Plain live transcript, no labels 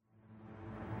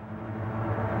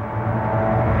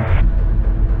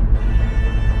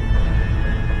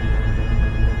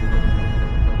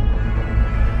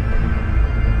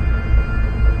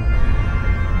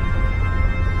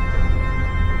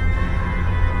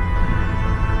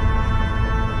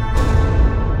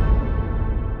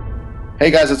Hey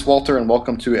guys, it's Walter, and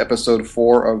welcome to episode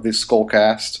 4 of the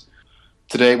Skullcast.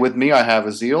 Today with me I have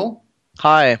Azil.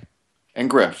 Hi. And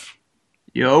Griff.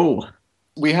 Yo.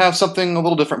 We have something a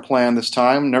little different planned this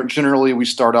time. Generally we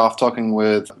start off talking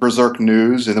with Berserk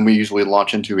news, and then we usually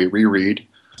launch into a reread.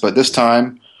 But this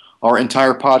time, our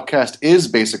entire podcast is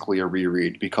basically a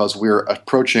reread, because we're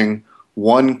approaching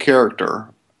one character,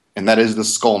 and that is the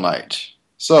Skull Knight.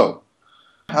 So,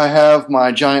 I have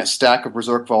my giant stack of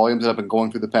Berserk volumes that I've been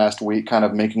going through the past week, kind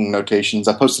of making notations.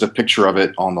 I posted a picture of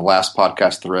it on the last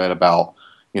podcast thread about,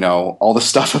 all the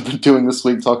stuff I've been doing this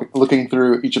week, looking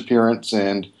through each appearance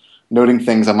and noting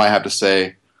things I might have to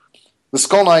say. The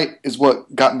Skull Knight is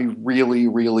what got me really,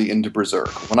 really into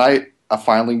Berserk. When I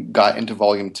finally got into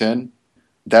Volume 10,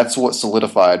 that's what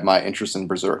solidified my interest in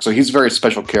Berserk. So he's a very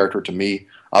special character to me.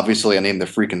 Obviously, I named the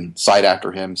freaking site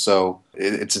after him, so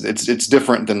it's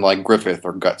different than like Griffith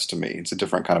or Guts to me. It's a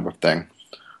different kind of a thing.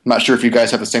 I'm not sure if you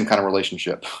guys have the same kind of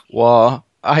relationship. Well,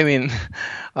 I mean,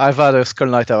 I've had a Skull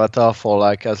Knight avatar for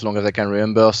like as long as I can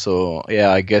remember, so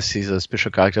yeah, I guess he's a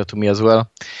special character to me as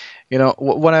well.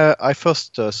 When I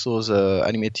first saw the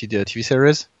animated TV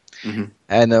series,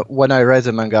 and when I read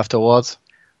the manga afterwards,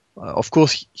 of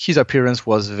course, his appearance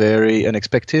was very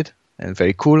unexpected and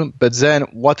very cool. But then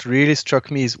what really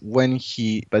struck me is when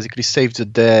he basically saved the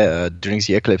day during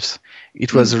the eclipse.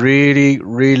 It was really,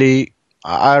 really,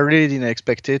 I really didn't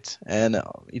expect it. And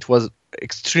it was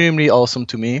extremely awesome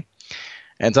to me.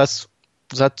 And that's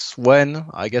when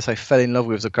I guess I fell in love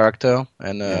with the character.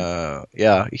 And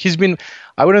he's been,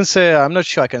 I'm not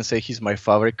sure I can say he's my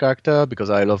favorite character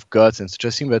because I love Guts and such a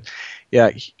thing. But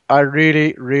yeah, I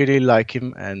really, really like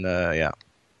him. And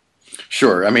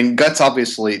Sure. I mean, Guts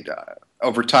obviously,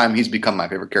 over time, he's become my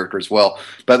favorite character as well.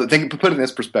 But put it in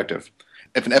this perspective.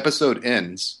 If an episode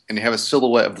ends and you have a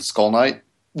silhouette of the Skull Knight,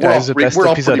 it's the best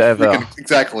episode ever.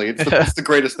 Exactly. It's the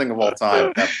greatest thing of all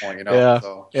time at that point, Yeah.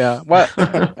 So. Yeah. Well,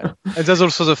 and there's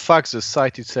also the fact the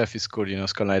site itself is called,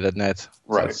 skullknight.net.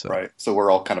 Right. So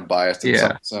we're all kind of biased in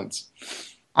some sense.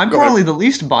 I'm probably the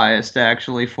least biased,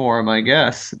 actually, for him, I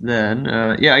guess, then.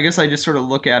 I guess I just sort of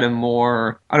look at him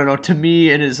more, I don't know, to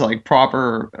me in his, like,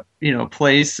 proper,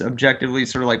 place, objectively,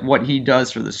 sort of like what he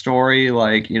does for the story.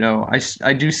 Like,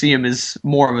 I do see him as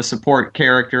more of a support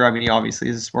character. I mean, he obviously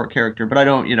is a support character, but I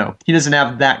don't, he doesn't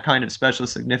have that kind of special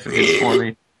significance for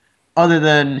me. Other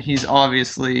than he's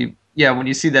obviously, when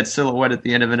you see that silhouette at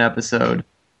the end of an episode,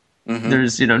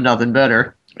 there's, nothing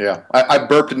better. Yeah, I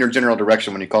burped in your general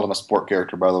direction when you called him a sport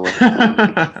character, by the way.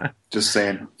 Just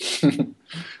saying.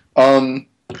 The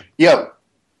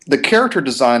character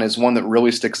design is one that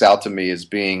really sticks out to me as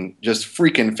being just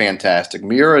freaking fantastic.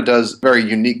 Miura does very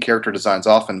unique character designs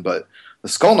often, but the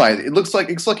Skull Knight, it looks like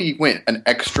he went an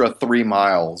extra 3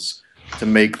 miles to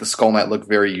make the Skull Knight look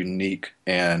very unique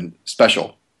and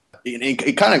special.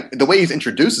 It kind of, the way he's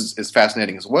introduced is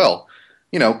fascinating as well.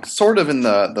 Sort of in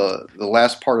the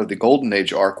last part of the Golden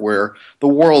Age arc, where the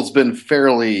world's been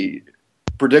fairly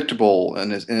predictable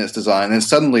in its design, and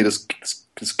suddenly this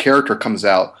character comes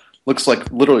out, looks like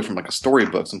literally from like a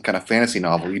storybook, some kind of fantasy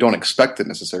novel. You don't expect it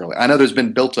necessarily. I know there's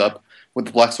been built up with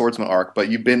the Black Swordsman arc, but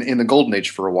you've been in the Golden Age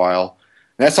for a while,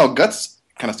 and that's how Guts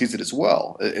kind of sees it as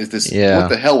well. Is this what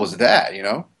the hell was that?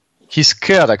 He's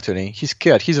scared, actually. He's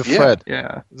scared. He's afraid.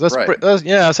 Yeah. That's right.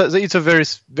 It's a very,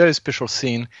 very special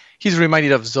scene. He's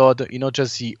reminded of Zod,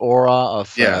 just the aura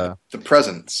of... the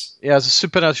presence. Yeah, the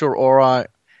supernatural aura.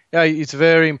 Yeah, it's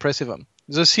very impressive.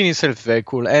 The scene itself is very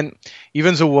cool. And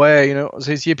even the way,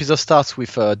 the episode starts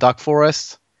with Dark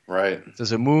Forest. Right.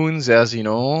 There's a moon, there's, an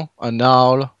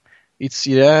owl.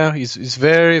 It's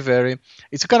very, very...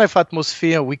 It's a kind of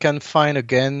atmosphere we can find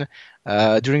again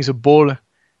during the ball,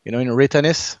 in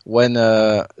Retanis, when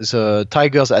the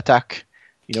tigers attack,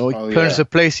 it plunges the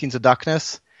place in the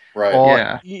darkness. Right.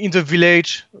 Or in the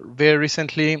village, very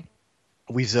recently,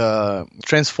 with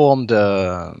transformed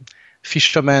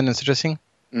fishermen and such a thing.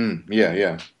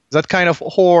 Yeah. That kind of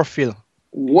horror feel.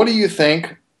 What do you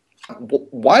think?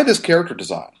 Why this character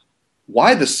design?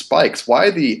 Why the spikes? Why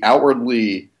the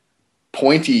outwardly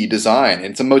pointy design?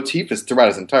 It's a motif that's throughout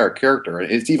his entire character.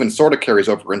 It even sort of carries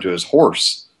over into his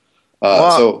horse.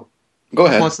 So, go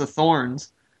ahead. Plus the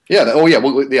thorns. Yeah.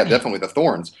 Definitely the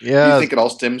thorns. Yeah. Do you think it all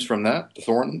stems from that?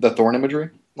 The thorn imagery?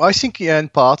 Well, I think in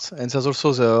part, and there's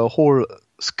also the whole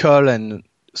skull and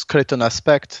skeleton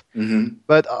aspect.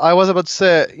 But I was about to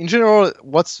say, in general,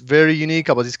 what's very unique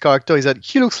about this character is that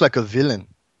he looks like a villain.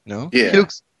 Yeah.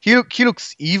 He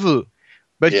looks evil,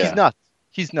 but he's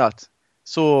not.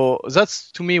 So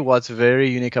that's to me what's very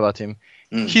unique about him.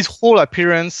 His whole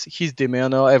appearance, his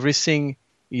demeanor, everything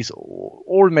is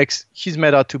all makes he's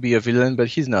made out to be a villain, but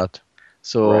he's not.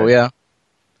 So right. Yeah.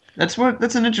 That's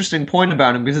an interesting point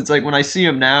about him because it's like when I see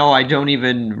him now, I don't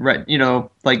even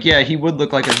like yeah, he would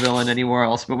look like a villain anywhere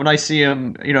else, but when I see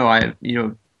him,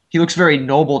 he looks very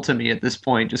noble to me at this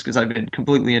point just because I've been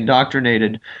completely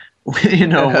indoctrinated,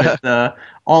 with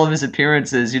all of his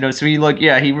appearances, so he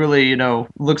really,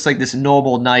 looks like this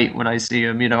noble knight when I see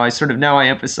him. I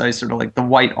emphasize sort of like the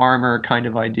white armor kind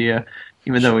of idea,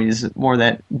 even though he's more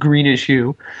that greenish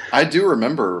hue. I do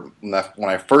remember when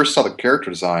I first saw the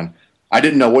character design, I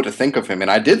didn't know what to think of him,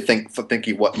 and I did think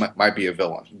he might be a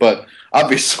villain. But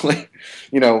obviously,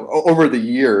 over the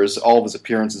years, all of his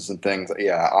appearances and things,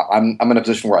 yeah, I'm in a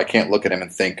position where I can't look at him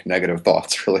and think negative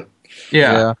thoughts, really.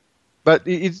 Yeah. But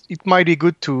it might be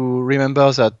good to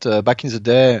remember that back in the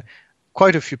day,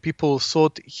 quite a few people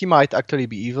thought he might actually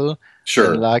be evil.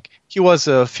 Sure. And, like, he was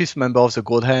a fifth member of the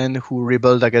God Hand who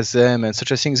rebelled against them and such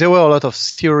a thing. There were a lot of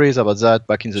theories about that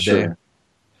back in the day.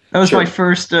 That was my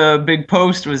first big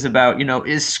post was about,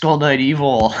 is Skull Knight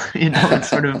evil? And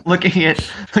sort of looking at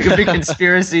like a big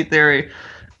conspiracy theory.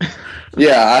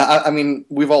 Yeah, I mean,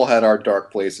 we've all had our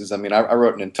dark places. I mean, I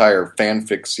wrote an entire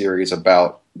fanfic series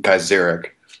about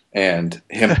Geyserek and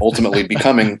him ultimately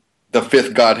becoming the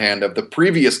fifth God Hand of the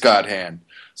previous God Hand.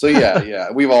 So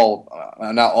yeah, we've all,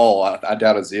 not all, I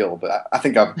doubt Azil, but I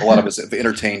think a lot of us have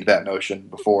entertained that notion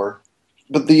before.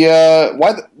 But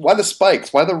why the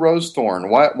spikes? Why the rose thorn?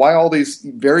 Why all these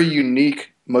very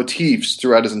unique motifs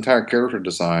throughout his entire character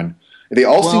design? They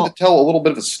all seem to tell a little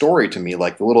bit of a story to me,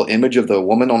 like the little image of the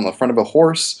woman on the front of a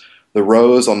horse, the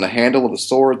rose on the handle of the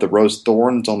sword, the rose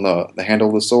thorns on the handle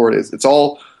of the sword. It's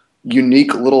all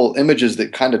unique little images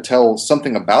that kind of tell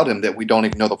something about him that we don't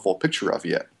even know the full picture of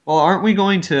yet. Well, aren't we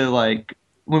going to, like,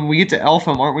 when we get to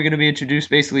Elfham, aren't we going to be introduced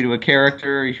basically to a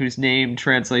character whose name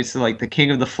translates to, like, the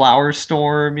King of the Flower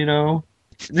Storm, Is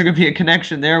there going to be a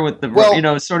connection there with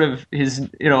sort of his,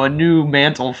 a new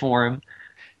mantle for him?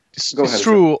 It's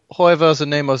true. However, the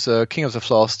name of the King of the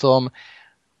Flower Storm,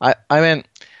 I mean,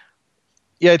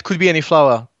 yeah, it could be any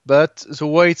flower, but the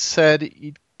way it's said,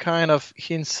 it kind of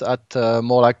hints at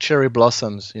more like cherry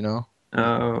blossoms,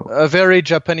 Oh. A very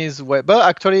Japanese way. But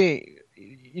actually,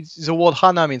 the word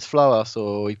hana means flower,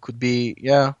 so it could be,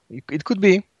 it could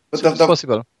be. But it's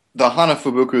possible. The hana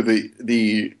fubuku,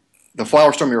 the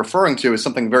flower storm you're referring to, is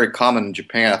something very common in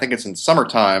Japan. I think it's in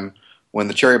summertime when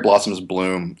the cherry blossoms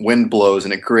bloom, wind blows,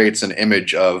 and it creates an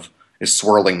image of a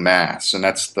swirling mass, and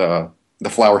that's the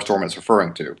flower storm it's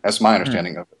referring to. That's my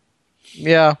understanding of it.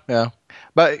 Yeah.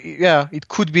 But yeah, it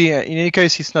could be. In any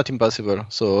case, it's not impossible.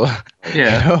 So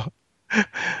yeah.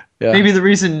 Yeah. Maybe the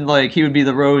reason like he would be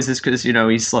the rose is because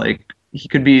he's like he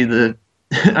could be the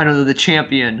the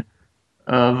champion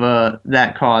of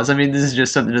that cause. I mean, this is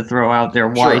just something to throw out there.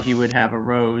 Why he would have a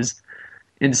rose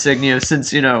insignia?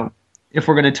 Since if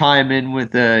we're going to tie him in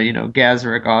with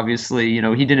Geyserek, obviously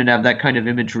he didn't have that kind of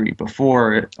imagery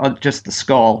before, just the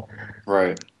skull.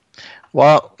 Right.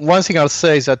 Well, one thing I'll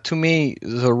say is that to me,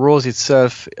 the rose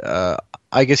itself,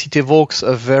 I guess it evokes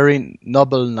a very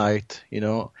noble knight,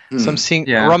 something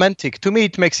romantic. To me,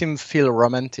 it makes him feel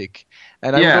romantic.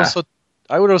 And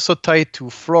I would also tie it to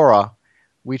Flora,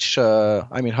 which,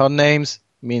 her name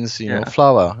means,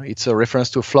 flower. It's a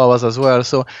reference to flowers as well.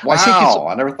 So wow,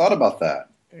 I never thought about that.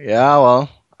 Yeah, well,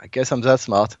 I guess I'm that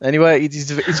smart. Anyway,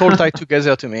 it's all tied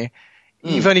together to me.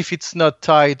 Even if it's not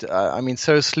tied,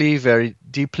 seriously, very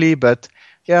deeply, but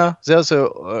yeah, there's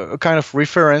a kind of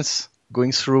reference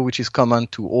going through which is common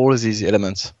to all these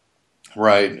elements.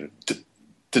 Right.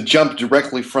 To jump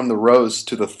directly from the rose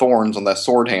to the thorns on that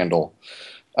sword handle,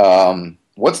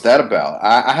 what's that about?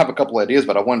 I have a couple ideas,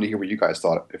 but I wanted to hear what you guys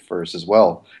thought at first as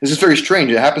well. This is very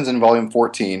strange. It happens in Volume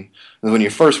 14, and when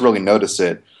you first really notice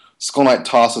it, Skull Knight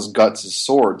tosses Guts'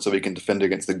 sword so he can defend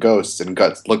against the ghosts, and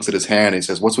Guts looks at his hand and he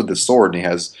says, "What's with this sword?" And he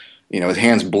has, his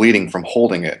hand's bleeding from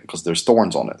holding it because there's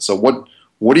thorns on it. So what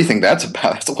do you think that's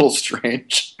about? That's a little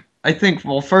strange. I think,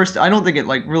 well, first, I don't think it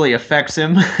like really affects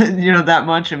him, that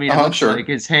much. I mean, it looks like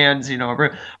his hands,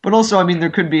 but also, there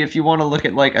could be, if you want to look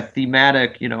at like a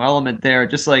thematic, element there,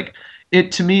 just like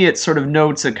it, to me, it sort of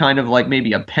notes a kind of like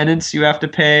maybe a penance you have to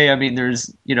pay. I mean,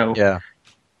 there's,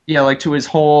 like to his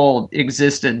whole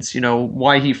existence,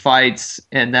 why he fights,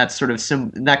 and that's sort of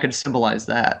that could symbolize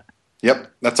that. Yep,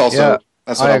 that's what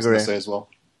I was going to say as well.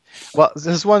 Well,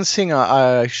 there's one thing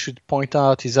I should point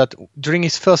out is that during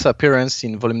his first appearance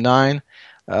in Volume 9,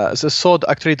 the sword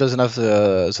actually doesn't have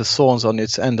the thorns on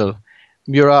its handle.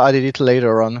 Miura added it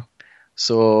later on.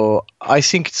 So I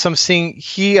think it's something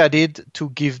he added to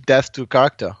give depth to the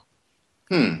character.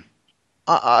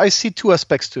 I see two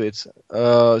aspects to it.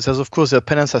 There's, of course, the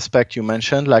penance aspect you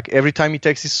mentioned. Like every time he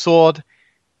takes his sword,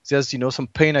 there's, some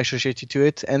pain associated to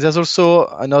it. And there's also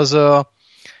another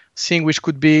thing which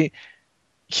could be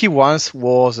he once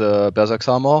wore the Berserk's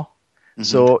armor.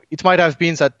 So it might have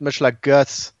been that much like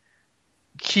Guts,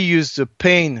 he used the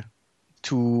pain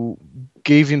to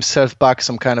give himself back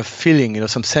some kind of feeling,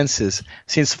 some senses.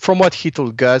 Since from what he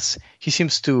told Guts, he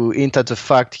seems to hint at the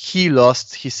fact he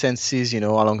lost his senses,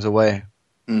 along the way.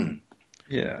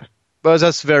 Yeah. But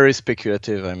that's very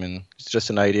speculative. I mean, it's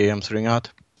just an idea I'm throwing out.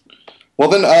 Well,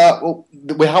 then,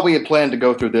 how we had planned to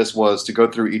go through this was to go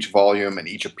through each volume and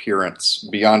each appearance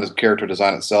beyond his character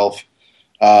design itself.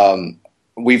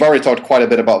 We've already talked quite a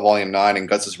bit about Volume 9 and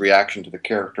Guts' reaction to the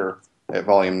character at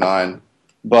Volume 9,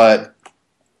 but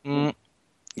go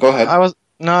ahead. I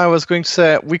was going to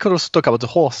say, we could also talk about the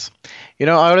horse. I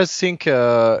always think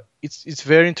it's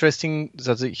very interesting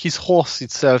that his horse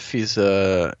itself is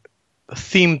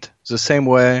themed the same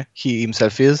way he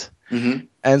himself is. And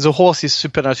the horse is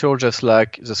supernatural, just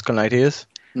like the Skull Knight is.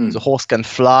 The horse can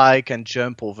fly, can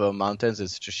jump over mountains,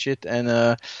 it's just shit. And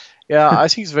I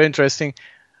think it's very interesting.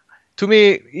 To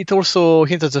me, it also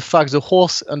hints at the fact the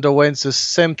horse underwent the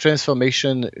same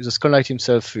transformation the Skull Knight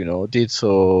himself, did.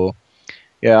 So,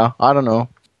 yeah, I don't know.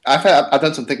 I've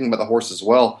done some thinking about the horse as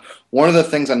well. One of the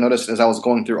things I noticed as I was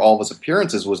going through all of his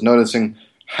appearances was noticing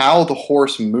how the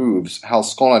horse moves, how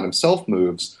Skull Knight himself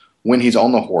moves when he's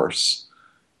on the horse.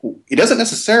 He doesn't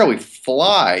necessarily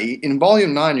fly. In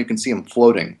Volume 9, you can see him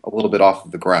floating a little bit off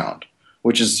of the ground,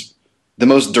 which is the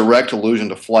most direct allusion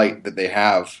to flight that they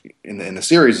have in the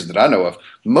series that I know of.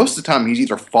 Most of the time, he's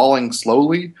either falling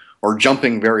slowly or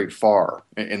jumping very far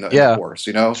in the horse,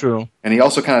 True. And he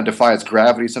also kind of defies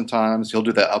gravity sometimes. He'll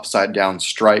do that upside-down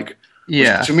strike,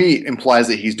 which to me implies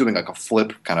that he's doing like a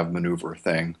flip kind of maneuver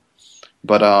thing.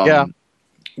 But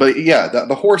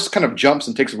the horse kind of jumps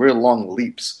and takes really long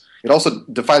leaps. It also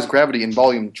defies gravity in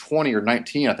Volume 20 or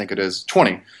 19, I think it is,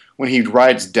 20, when he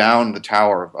rides down the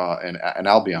tower in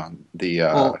Albion,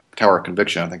 the Tower of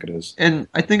Conviction, I think it is. And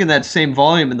I think in that same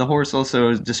volume, and the horse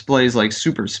also displays like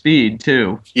super speed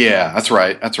too. Yeah, that's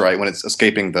right. When it's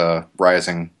escaping the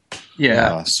rising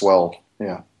swell.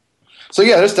 Yeah. So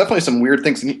yeah, there's definitely some weird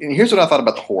things. And here's what I thought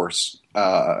about the horse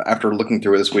after looking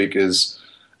through it this week is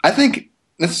I think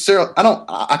necessarily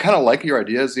I kind of like your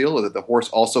idea, Zeal, that the horse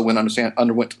also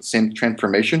underwent the same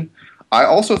transformation. I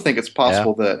also think it's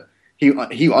possible that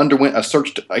he underwent a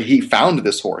search. He found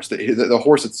this horse. The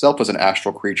horse itself was an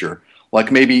astral creature,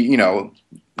 like maybe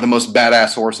the most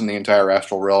badass horse in the entire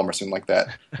astral realm, or something like that.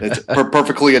 It's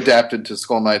perfectly adapted to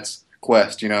Skull Knight's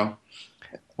quest. Well,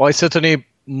 it's certainly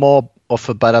more of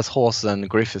a badass horse than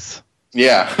Griffith.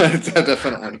 Yeah,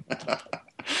 definitely.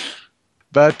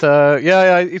 But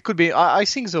it could be. I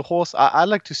think the horse. I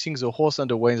like to think the horse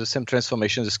underwent the same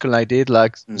transformation the Skull Knight did,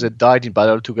 like they died in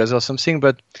battle together or something.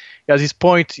 But at this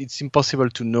point, it's impossible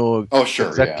to know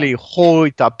exactly how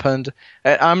it happened,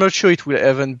 and I'm not sure it will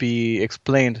ever be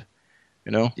explained.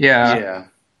 Yeah.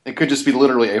 It could just be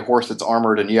literally a horse that's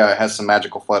armored, and it has some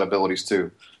magical flight abilities too.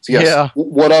 So yes,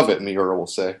 what of it? Miura will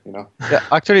say. Yeah,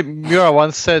 actually, Miura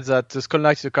once said that the Skull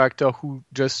Knight is a character who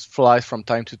just flies from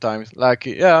time to time. Like,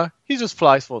 he just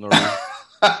flies for no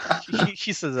reason.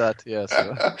 he says that. Yeah,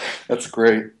 so. That's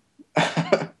great.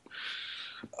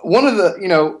 One of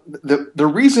the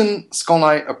reason Skull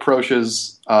Knight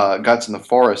approaches Guts in the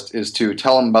forest is to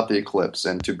tell him about the eclipse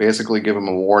and to basically give him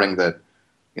a warning that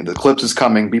the eclipse is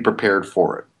coming. Be prepared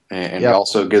for it. And he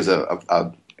also gives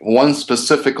a one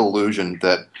specific illusion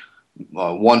that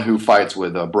one who fights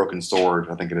with a broken sword,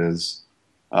 I think it is,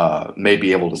 may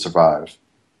be able to survive.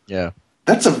 Yeah.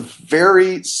 That's a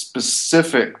very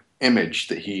specific image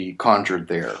that he conjured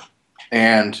there.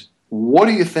 And what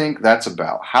do you think that's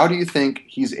about? How do you think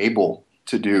he's able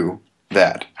to do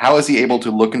that? How is he able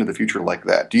to look into the future like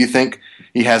that? Do you think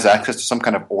he has access to some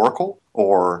kind of oracle?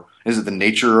 Or is it the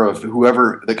nature of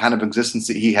the kind of existence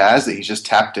that he has, that he's just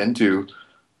tapped into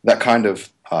that kind of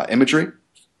imagery?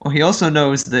 Well, he also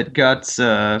knows that Guts,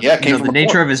 the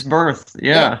nature of his birth.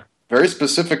 Yeah. Very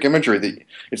specific imagery. That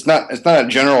it's not a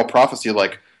general prophecy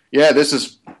like, this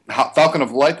is Falcon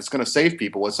of Light that's going to save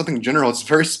people. It's something general. It's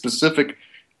very specific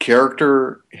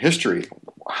character history.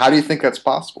 How do you think that's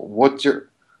possible? What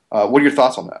are your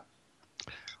thoughts on that?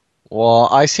 Well,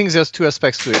 I think there's two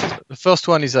aspects to it. The first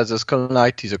one is that the Skull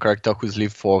Knight is a character who's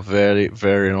lived for a very,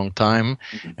 very long time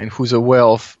and who's aware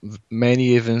of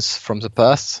many events from the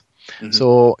past.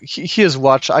 So he has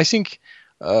watched, I think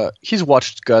he's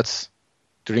watched Guts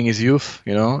during his youth,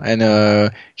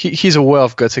 and he's aware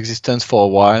of Guts' existence for a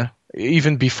while,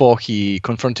 even before he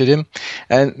confronted him.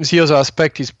 And the other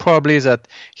aspect is probably that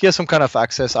he has some kind of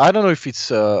access. I don't know if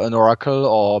it's an oracle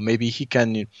or maybe he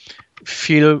can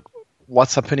feel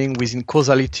what's happening within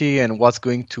causality and what's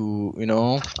going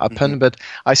to happen. But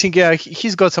I think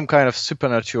he's got some kind of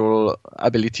supernatural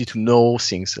ability to know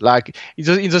things. Like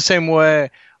in the same way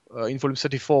in Volume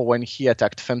 34 when he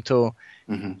attacked Femto,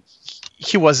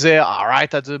 he was there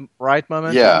right at the right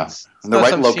moment. Yeah, in the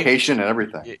right location and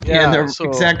everything. Yeah, in the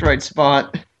exact right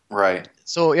spot. Right.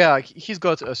 So he's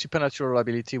got a supernatural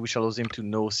ability which allows him to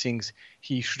know things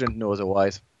he shouldn't know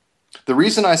otherwise. The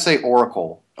reason I say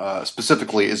Oracle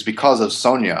specifically is because of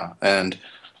Sonya, and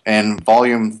in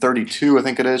Volume 32, I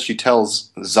think it is, she tells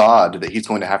Zod that he's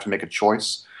going to have to make a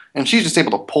choice, and she's just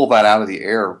able to pull that out of the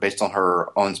air based on her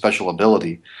own special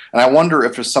ability. And I wonder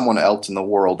if there's someone else in the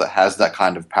world that has that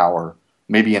kind of power,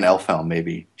 maybe an Elfhelm,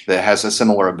 maybe, that has a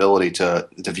similar ability to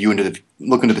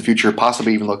look into the future,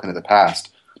 possibly even look into the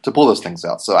past, to pull those things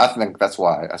out. So I think that's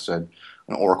why I said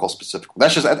an Oracle specifically.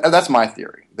 That's my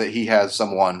theory, that he has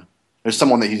someone. There's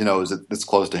someone that he knows that's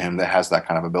close to him that has that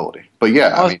kind of ability. But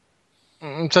yeah, I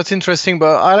mean, that's interesting.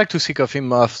 But I like to think of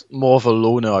him as more of a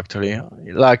loner, actually.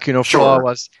 Like Flora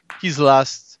was the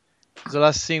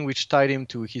last thing which tied him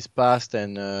to his past,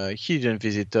 and he didn't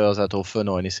visit her that often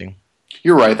or anything.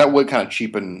 You're right. That would kind of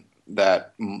cheapen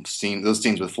that scene, those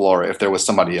scenes with Flora, if there was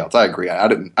somebody else. I agree. I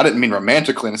didn't mean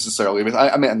romantically necessarily, but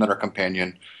I meant another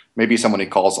companion, maybe someone he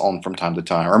calls on from time to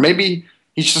time, or maybe.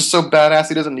 He's just so badass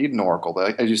he doesn't need an oracle.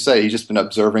 As you say, he's just been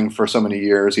observing for so many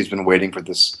years. He's been waiting for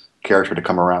this character to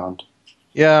come around.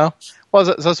 Yeah, well,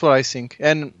 that's what I think.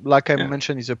 And like I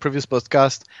mentioned in the previous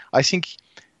podcast, I think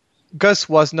Gus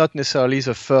was not necessarily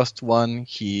the first one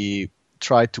he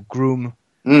tried to groom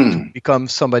to become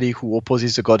somebody who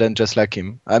opposes the god end just like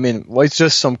him. I mean, it's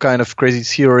just some kind of crazy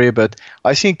theory, but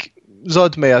I think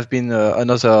Zod may have been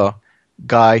another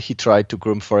guy he tried to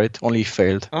groom for it, only he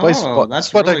failed.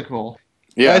 That's really cool.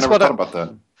 Yeah, I never thought about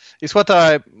that. It's what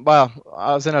then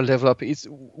I'll develop. It's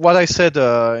what I said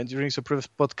during the previous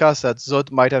podcast, that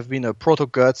Zod might have been a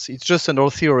proto-Guts. It's just an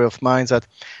old theory of mine that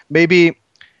maybe,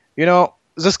 the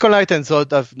Skull Knight and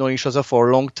Zod have known each other for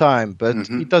a long time, but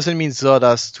it doesn't mean Zod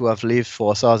has to have lived for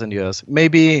 1,000 years.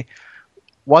 Maybe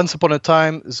once upon a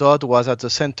time, Zod was at the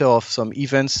center of some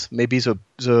events, maybe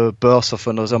the birth of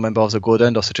another member of the God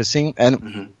End or such a thing,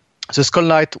 and the Skull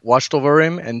Knight watched over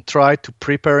him and tried to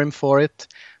prepare him for it,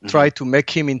 tried to make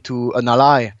him into an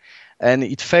ally, and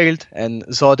it failed, and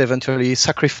Zod eventually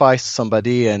sacrificed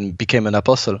somebody and became an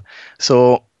apostle.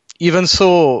 So even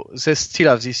so, they still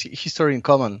have this history in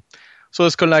common. So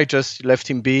the Skull Knight just left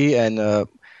him be, and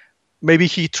maybe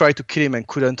he tried to kill him and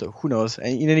couldn't, who knows.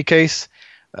 And in any case,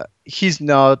 he's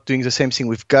now doing the same thing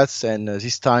with Guts, and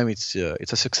this time it's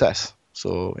a success.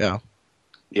 So yeah.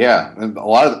 Yeah, and a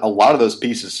lot of those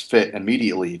pieces fit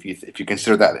immediately if you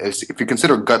consider that if you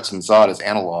consider Guts and Zod as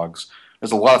analogs.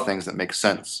 There's a lot of things that make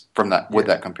sense from that with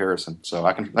that comparison. So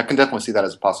I can definitely see that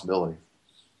as a possibility.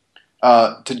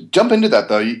 To jump into that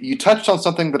though, you touched on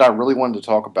something that I really wanted to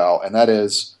talk about, and that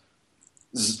is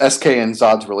SK and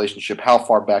Zod's relationship. How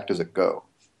far back does it go?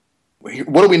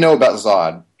 What do we know about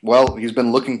Zod? Well, he's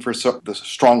been looking for the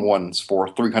strong ones for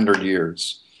 300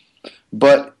 years,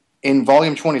 but in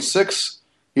Volume 26.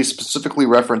 He specifically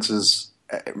references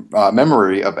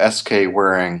memory of SK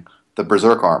wearing the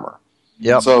Berserk armor.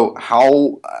 Yeah. So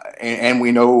and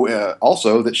we know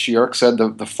also that Shi'Urk said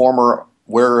the former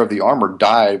wearer of the armor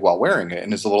died while wearing it,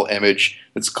 and there's a little image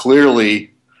that's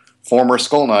clearly former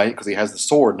Skull Knight because he has the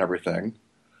sword and everything.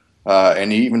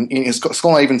 And his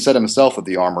Skull Knight even said himself that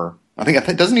the armor. I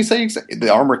think doesn't he say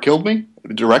the armor killed me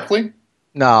directly?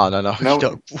 No.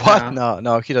 What?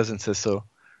 No, he doesn't say so.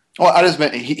 Well, I just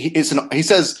meant he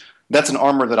says that's an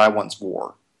armor that I once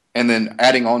wore, and then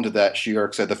adding on to that,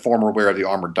 Shi'Urk said the former wearer of the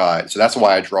armor died. So that's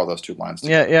why I draw those two lines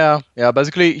together. Yeah.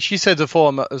 Basically, she said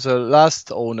the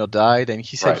last owner died, and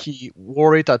he said he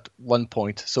wore it at one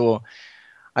point. So,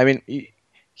 I mean,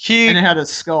 and it had a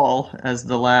skull as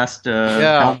the last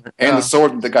helmet. And the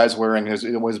sword that the guy's wearing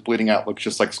was bleeding out, looks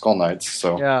just like Skull Knight's.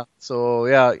 So I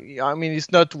mean,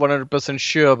 it's not 100%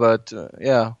 sure, but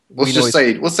let's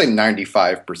say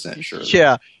 95% sure.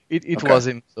 Yeah, it was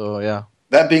him. So yeah.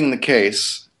 That being the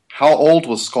case, how old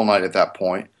was Skull Knight at that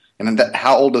point, and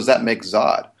how old does that make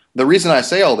Zod? The reason I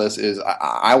say all this is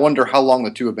I wonder how long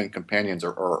the two have been companions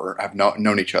or have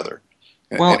known each other.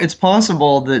 Well, it's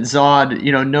possible that Zod,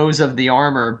 knows of the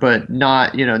armor, but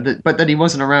not, but that he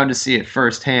wasn't around to see it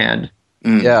firsthand.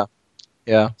 Yeah.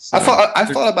 So, I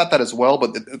thought about that as well,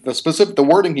 but the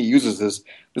wording he uses is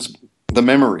the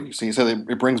memories. He said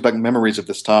it brings back memories of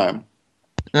this time.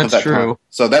 That's true.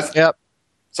 So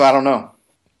So I don't know.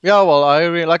 Yeah, well,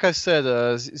 like I said,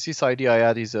 this idea I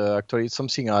had is actually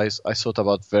something I thought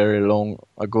about very long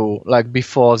ago, like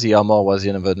before the armor was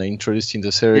even introduced in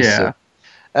the series. Yeah.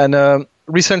 And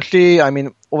recently, I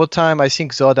mean, over time, I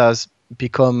think Zod has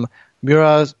become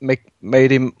Mira's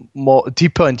made him more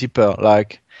deeper and deeper.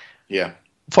 Like, Yeah.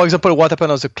 for example, what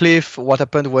happened on the cliff, what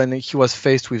happened when he was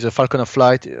faced with the Falcon of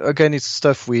Light. Again, it's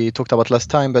stuff we talked about last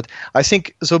time, but I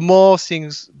think the more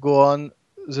things go on,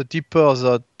 the deeper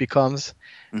Zod becomes.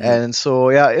 Mm-hmm. And so,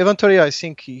 yeah, eventually I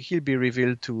think he'll be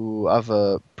revealed to have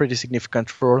a pretty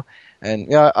significant role. And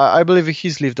yeah, I believe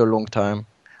he's lived a long time.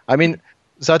 I mean,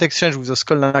 that exchange with the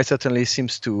Skull Knight certainly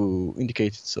seems to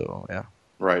indicate it, so yeah.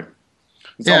 Right.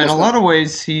 It's Yeah, in a almost lot of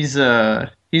ways, he's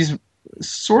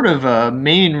sort of a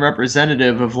main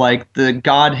representative of like the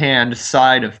God Hand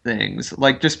side of things.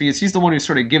 Like just because he's the one who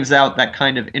sort of gives out that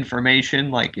kind of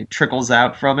information, like it trickles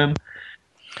out from him.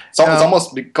 it's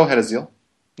almost. Go ahead, Azil.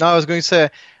 No, I was going to say,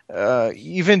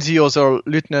 even the other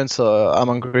lieutenants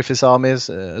among Griffith's armies,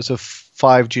 the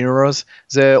 5 generals,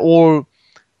 they all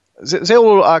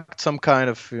act some kind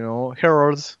of,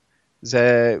 heralds.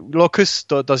 Locus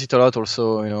does it a lot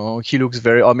also, he looks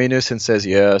very ominous and says,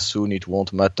 yeah, soon it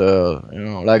won't matter,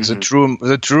 like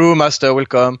the true master will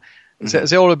come. Mm-hmm.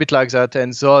 They're all a bit like that,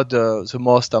 and Zod the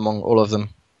most among all of them.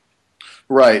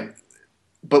 Right.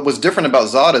 But what's different about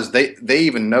Zod is they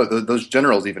even know, those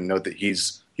generals even know that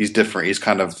he's different. He's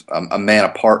kind of a man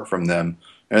apart from them.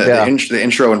 Yeah. The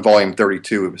intro in Volume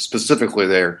 32, specifically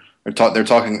they're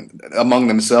talking among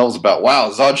themselves about,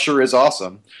 wow, Zod sure is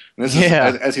awesome. And this is,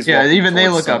 as he's even they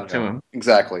look up to him.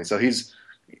 Exactly. So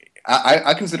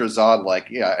I consider Zod like,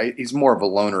 he's more of a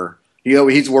loner.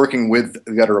 He's working with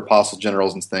the other apostle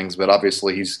generals and things, but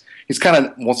obviously he's kind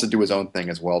of wants to do his own thing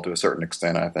as well to a certain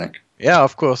extent, I think. Yeah,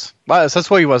 of course. But that's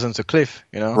why he was on the cliff,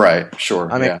 Right,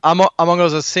 sure. I mean, among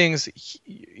other things,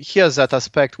 he has that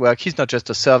aspect where he's not just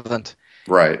a servant.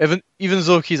 Right. Even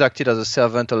though he's acted as a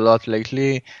servant a lot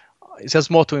lately,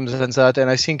 there's more to him than that, and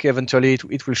I think eventually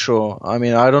it will show. I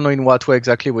mean, I don't know in what way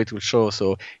exactly, but it will show.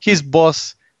 So he's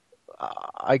boss,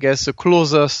 I guess, the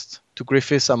closest to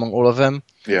Griffiths among all of them.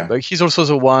 Yeah. But he's also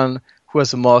the one who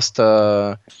has the most,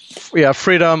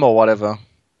 freedom or whatever.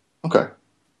 Okay.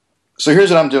 So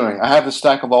here's what I'm doing. I have a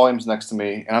stack of volumes next to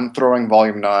me, and I'm throwing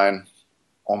Volume 9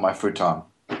 on my futon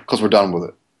because we're done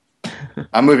with it.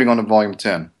 I'm moving on to Volume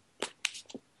 10.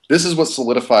 This is what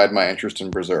solidified my interest in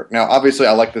Berserk. Now, obviously,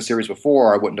 I liked the series before,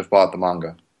 or I wouldn't have bought the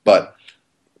manga. But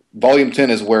Volume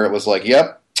 10 is where it was like,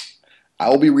 yep, I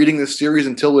will be reading this series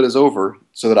until it is over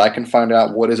so that I can find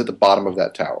out what is at the bottom of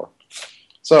that tower.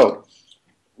 So,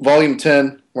 Volume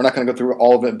 10, we're not going to go through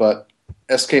all of it, but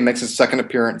SK makes his second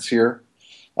appearance here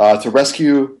to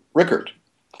rescue Rickard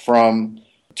from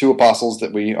 2 apostles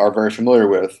that we are very familiar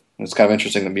with. And it's kind of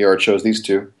interesting that Miura chose these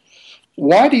 2.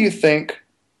 Why do you think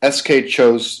SK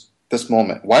chose this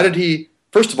moment? Why did he,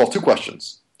 first of all, 2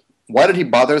 questions. Why did he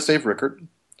bother to save Rickard?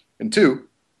 And 2,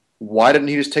 why didn't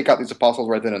he just take out these apostles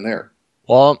right then and there?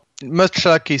 Well, much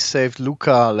like he saved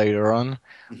Luca later on,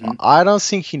 I don't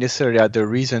think he necessarily had the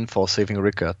reason for saving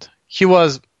Rickard.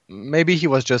 Maybe he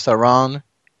was just around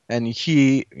and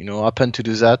he, happened to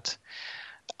do that.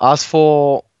 As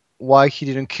for why he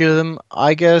didn't kill them,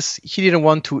 I guess he didn't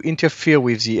want to interfere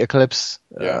with the Eclipse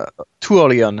too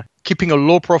early on, keeping a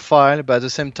low profile, but at the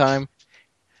same time,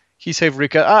 he saved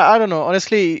Rickard. I don't know.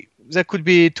 Honestly, there could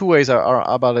be 2 ways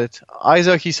about it.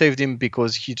 Either he saved him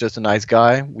because he's just a nice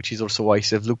guy, which is also why he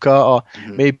saved Luca, or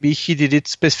maybe he did it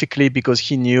specifically because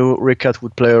he knew Rickard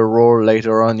would play a role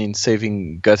later on in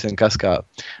saving Gut and Casca.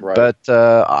 Right. But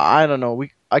I don't know.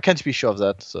 I can't be sure of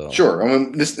that. So. Sure. I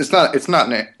mean, it's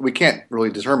not. We can't really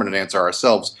determine an answer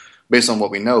ourselves based on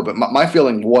what we know. But my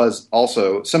feeling was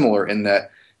also similar in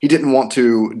that he didn't want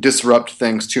to disrupt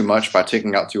things too much by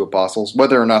taking out 2 apostles,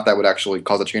 whether or not that would actually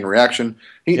cause a chain reaction.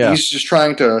 He's just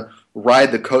trying to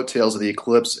ride the coattails of the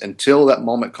Eclipse until that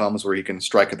moment comes where he can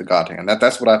strike at the God Hand.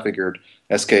 That's what I figured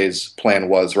SK's plan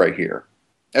was right here.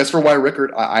 As for why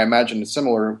Rickard, I imagine it's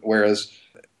similar, whereas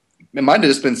it might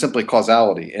have just been simply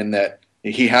causality in that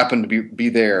he happened to be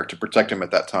there to protect him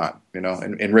at that time,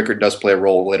 and Rickard does play a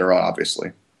role later on,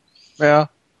 obviously. Yeah.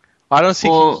 I don't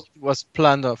think it was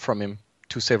planned from him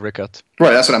to save Rickard.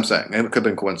 Right, that's what I'm saying. It could have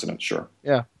been coincidence, sure.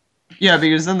 Yeah. Yeah,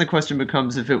 because then the question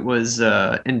becomes if it was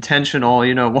intentional,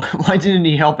 why didn't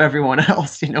he help everyone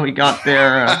else? He got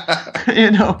there,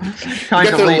 kind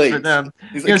of late for them.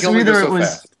 He's like, so either it was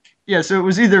fast. Yeah, so it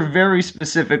was either very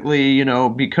specifically,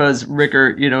 because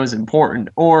Rickard, is important,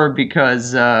 or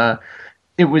because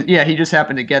it was, he just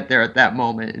happened to get there at that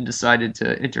moment and decided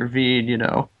to intervene,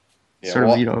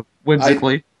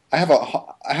 whimsically. I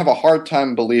have a hard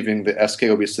time believing that SK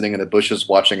will be sitting in the bushes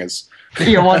watching us.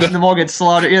 Watching them all get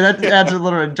slaughtered. Yeah, that adds a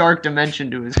little dark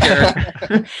dimension to his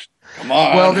character. Come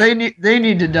on. Well, they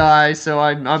need to die, so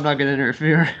I'm not going to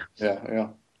interfere. Yeah.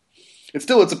 it's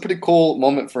a pretty cool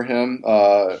moment for him.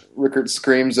 Rickard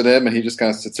screams at him, and he just kind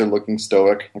of sits there looking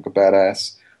stoic, like a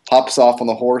badass. Hops off on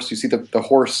the horse. You see the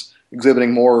horse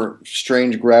exhibiting more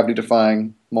strange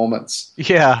gravity-defying moments.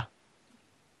 Yeah.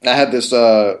 I had this.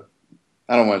 I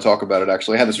don't want to talk about it.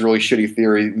 Actually, I had this really shitty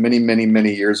theory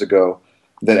many years ago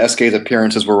that SK's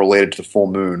appearances were related to the full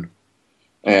moon,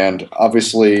 and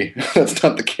obviously that's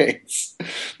not the case.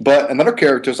 But another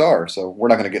characters are, so we're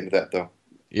not going to get into that though.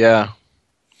 Yeah.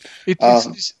 It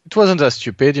wasn't that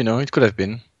stupid, It could have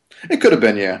been. It could have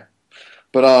been, yeah.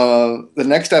 But the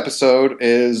next episode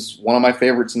is one of my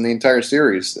favorites in the entire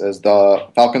series. As the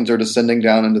Falcons are descending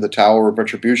down into the Tower of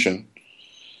Retribution,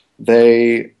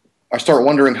 they start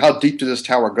wondering how deep does this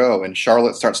tower go, and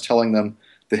Charlotte starts telling them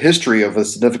the history of the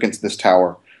significance of this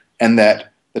tower, and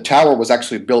that the tower was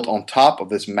actually built on top of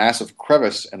this massive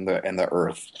crevice in the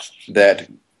earth. That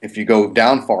if you go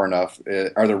down far enough,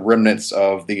 are the remnants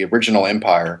of the original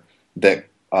empire that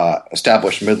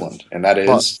established Midland, and that is.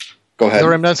 But go ahead. The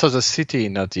remnants of the city,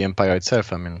 not the empire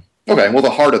itself. I mean. Okay, well,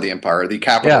 the heart of the empire, the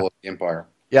capital of the empire.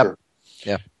 Yep. Sure.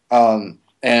 Yeah.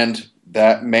 And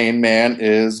that main man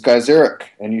is Geyserek,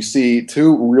 and you see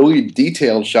two really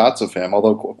detailed shots of him.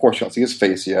 Although, of course, you don't see his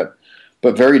face yet,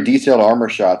 but very detailed armor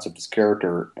shots of this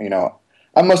character.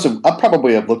 I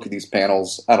probably have looked at these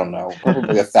panels. I don't know,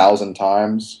 probably 1,000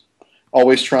 times,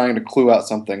 always trying to clue out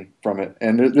something from it.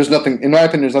 And there's nothing, in my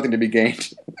opinion, there's nothing to be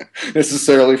gained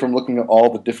necessarily from looking at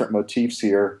all the different motifs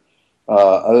here,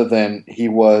 other than he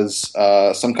was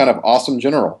some kind of awesome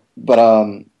general.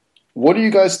 But what do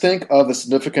you guys think of the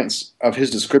significance of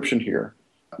his description here?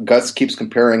 Gus keeps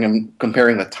comparing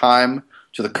the time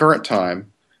to the current time,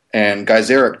 and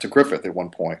Geyserek to Griffith at one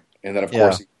point. And then, of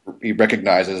course, he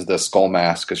recognizes the skull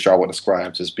mask, as Charlotte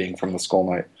describes, as being from the Skull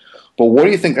Knight. But what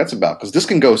do you think that's about? Because this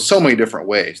can go so many different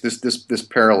ways, this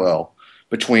parallel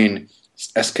between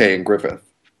SK and Griffith.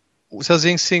 There's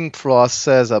this thing Flora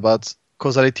says about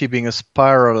causality being a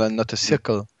spiral and not a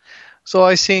circle. So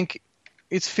I think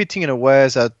it's fitting in a way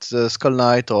that Skull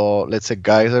Knight, or let's say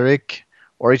Geyserek,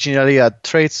 originally had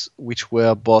traits which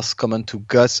were both common to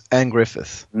Gus and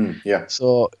Griffith. Yeah.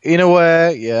 So in a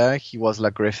way, he was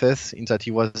like Griffith in that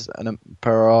he was an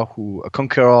emperor, a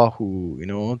conqueror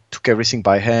who, took everything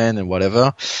by hand and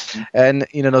whatever. And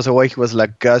in another way, he was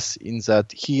like Gus in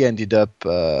that he ended up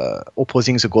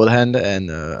opposing the God Hand and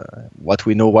what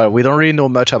we know. Well, we don't really know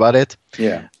much about it.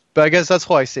 Yeah. But I guess that's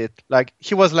how I see it. Like,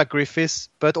 he was like Griffith,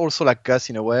 but also like Gus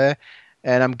in a way.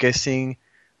 And I'm guessing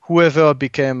whoever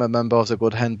became a member of the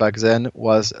God Hand back then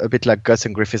was a bit like Gus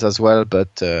and Griffith as well.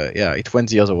 But it went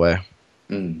the other way.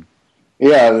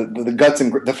 Yeah,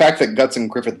 the fact that Guts and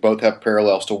Griffith both have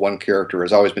parallels to one character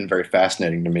has always been very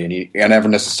fascinating to me. And I never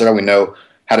necessarily know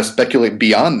how to speculate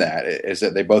beyond that. Is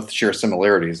that they both share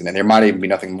similarities, and there might even be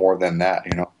nothing more than that.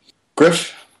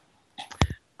 Griff.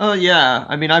 Oh yeah,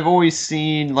 I mean, I've always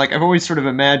sort of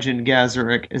imagined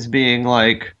Geyserek as being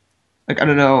like I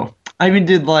don't know. I even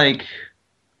did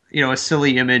a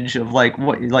silly image of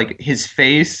his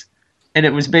face, and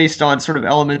it was based on sort of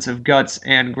elements of Guts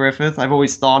and Griffith. I've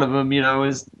always thought of him,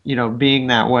 as being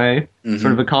that way,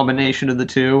 sort of a combination of the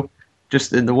two,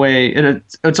 just in the way, and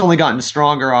it's only gotten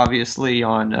stronger, obviously,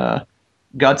 on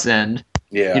Guts' end.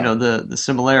 Yeah, the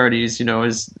similarities,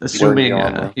 is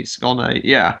assuming he's Skull Knight.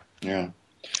 Yeah.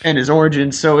 And his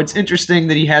origin. So it's interesting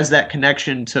that he has that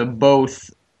connection to both,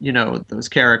 those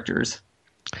characters.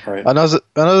 Right.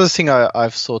 Another thing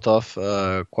I've thought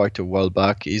of quite a while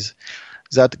back is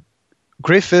that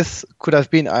Griffith could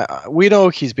have been. We know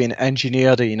he's been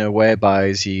engineered in a way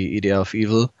by the idea of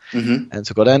evil and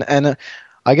so on. And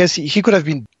I guess he could have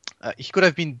been. He could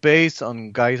have been based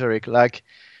on Geyserek. Like,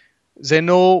 they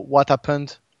know what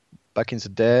happened back in the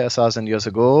day, 1,000 years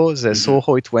ago. They saw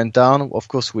how it went down. Of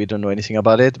course, we don't know anything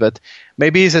about it, but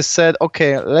maybe they said,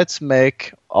 okay, let's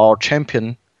make our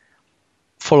champion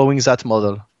following that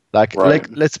model.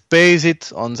 Let's base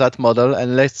it on that model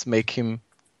and let's make him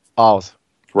ours.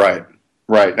 Right.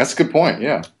 That's a good point,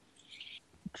 yeah.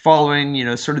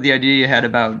 Following, sort of the idea you had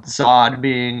about Zod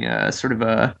being sort of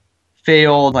a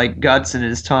failed, like, Guts in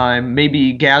his time,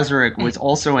 maybe Geyserek was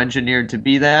also engineered to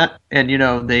be that, and,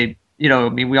 they...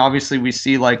 we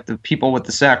see like the people with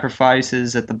the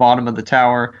sacrifices at the bottom of the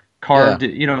tower carved.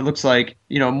 It looks like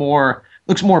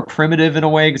looks more primitive in a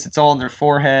way because it's all on their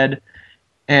forehead,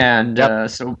 and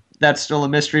so that's still a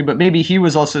mystery. But maybe he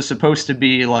was also supposed to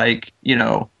be like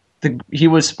he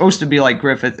was supposed to be like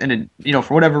Griffith, and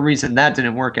for whatever reason that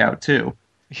didn't work out too.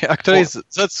 Yeah, actually,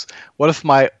 that's one of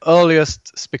my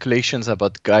earliest speculations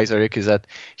about Geyserek is that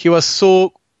he was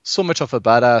so much of a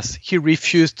badass, he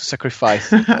refused to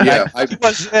sacrifice. Yeah, he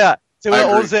was there. They were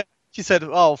all there. She said,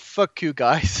 "Oh, fuck you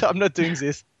guys, I'm not doing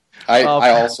this." I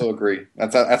also agree.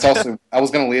 That's also I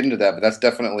was going to lead into that, but that's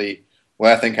definitely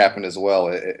what I think happened as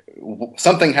well.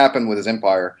 Something happened with his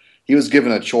empire. He was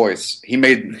given a choice. He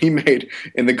made,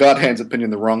 in the Godhand's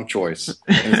opinion, the wrong choice.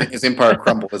 And his empire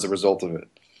crumbled as a result of it.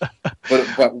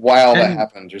 But while that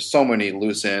happened, there's so many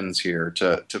loose ends here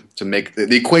to make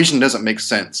the equation doesn't make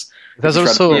sense. There's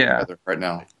also right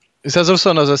now. There's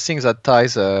also another thing that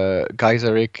ties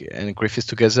Geiseric and Griffiths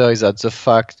together is that the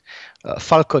fact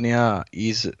Falconia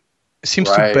seems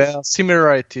to bear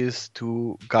similarities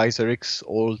to Geiseric's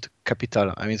old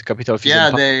capital. I mean, the capital of his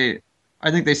empire. I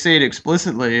think they say it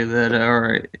explicitly that.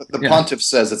 The pontiff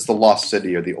says it's the lost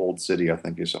city or the old city. I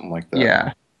think, or something like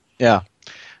that. Yeah.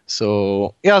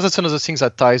 So that's another thing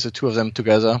that ties the two of them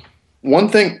together. One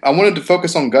thing I wanted to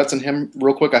focus on Guts and him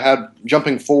real quick. I had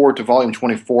jumping forward to volume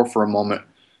 24 for a moment.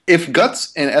 If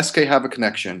Guts and SK have a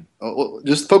connection,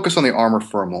 just focus on the armor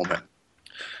for a moment.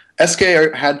 SK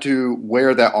had to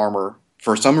wear that armor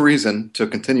for some reason to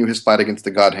continue his fight against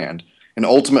the God Hand. And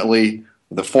ultimately,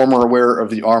 the former wearer of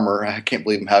the armor, I can't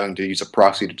believe I'm having to use a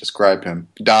proxy to describe him,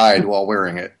 died while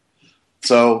wearing it.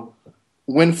 So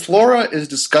when Flora is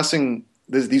discussing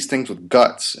these things with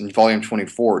Guts in volume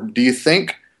 24, do you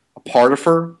think a part of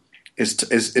her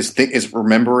is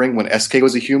remembering when SK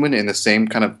was a human in the same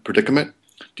kind of predicament?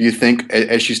 Do you think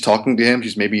as she's talking to him,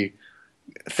 she's maybe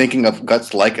thinking of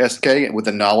Guts like SK with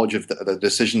the knowledge of the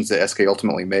decisions that SK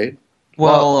ultimately made?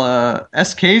 Well,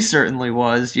 SK certainly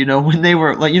was. When they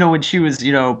were when she was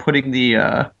putting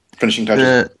the finishing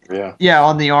touches,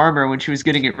 on the armor when she was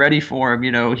getting it ready for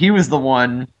him. He was the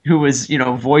one who was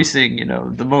voicing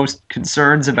the most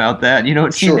concerns about that.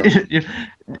 It seemed,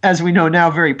 as we know now,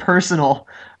 very personal.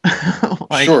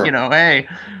 Hey,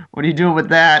 what are you doing with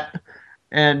that?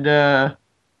 And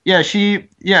she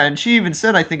even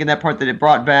said, I think in that part that it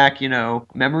brought back,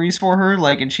 memories for her,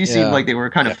 and she seemed like they were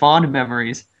kind of fond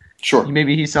memories. Sure.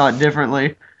 Maybe he saw it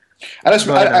differently. I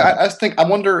I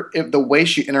wonder if the way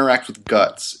she interacts with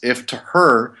Guts, if to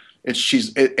her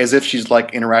she's as if she's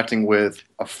like interacting with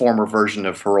a former version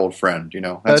of her old friend.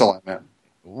 That's all I meant.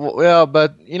 Well,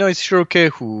 but it's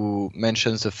Shiroke who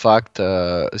mentions the fact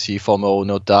the former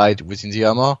owner died within the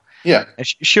armor. Yeah, and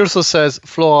she also says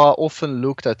Flora often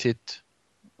looked at it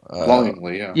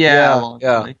longingly. Yeah.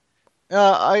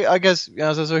 I guess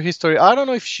there's a history. I don't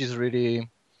know if she's really.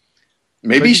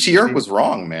 Maybe Sierra was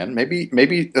wrong, man.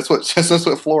 Maybe that's what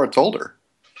Flora told her.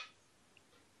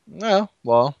 Yeah,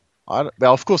 well,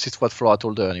 of course it's what Flora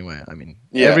told her anyway. I mean,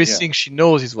 everything she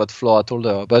knows is what Flora told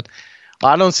her. But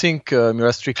I don't think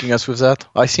Mira's tricking us with that.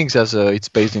 I think that it's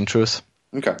based in truth.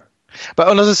 Okay. But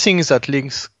another thing that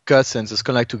links Guts and the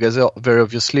Skull Knight together very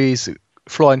obviously is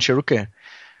Flora and Shiroke.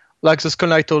 Like the Skull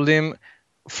Knight told him,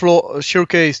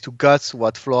 Shiroke is to Guts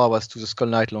what Flora was to the Skull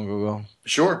Knight long ago.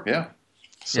 Sure, yeah.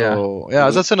 So,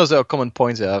 that's another common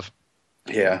point they have.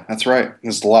 Yeah, that's right.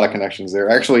 There's a lot of connections there.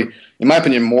 Actually, in my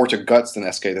opinion, more to Guts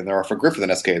than SK than there are for Griffith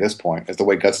than SK at this point, is the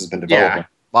way Guts has been developing.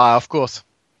 Yeah, of course.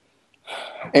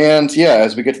 And,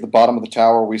 as we get to the bottom of the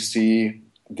tower, we see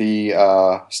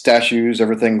the statues.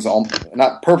 Everything's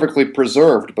not perfectly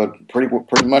preserved, but pretty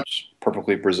much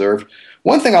perfectly preserved.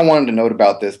 One thing I wanted to note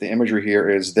about the imagery here,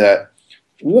 is that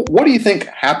what do you think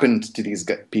happened to these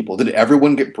people? Did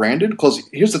everyone get branded? Because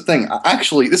here's the thing.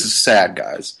 Actually, this is sad,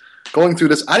 guys. Going through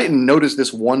this, I didn't notice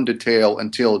this one detail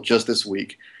until just this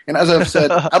week. And as I've said,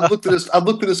 I've looked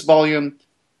at this volume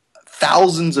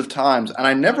thousands of times, and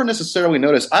I never necessarily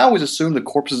noticed. I always assumed the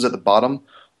corpses at the bottom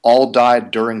all died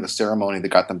during the ceremony that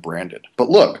got them branded. But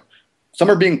look,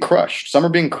 some are being crushed. Some are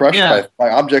being crushed by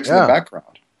objects in the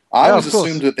background. I always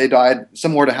assumed that they died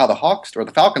similar to how the Hawks or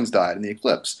the Falcons died in the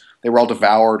eclipse. They were all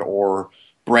devoured or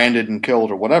branded and killed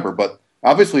or whatever. But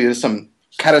obviously there's some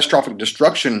catastrophic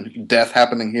destruction death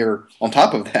happening here on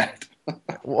top of that.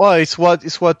 Well, it's what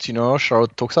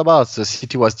Charlotte talks about. The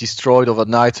city was destroyed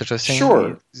overnight, such a thing.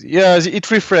 Sure. Yeah, it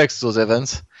reflects those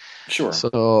events. Sure.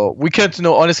 So we can't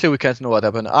know. Honestly, we can't know what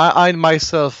happened. I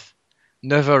myself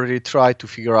never really tried to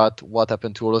figure out what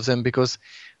happened to all of them because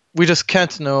we just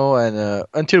can't know, and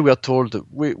until we are told,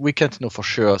 we can't know for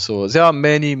sure. So there are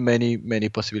many, many, many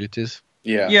possibilities.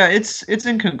 Yeah, it's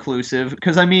inconclusive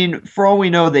because I mean, for all we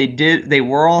know, they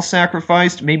were all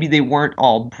sacrificed. Maybe they weren't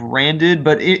all branded,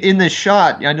 but in the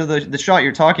shot, I know the shot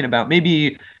you're talking about.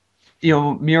 Maybe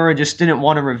Miura just didn't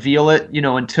want to reveal it,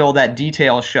 until that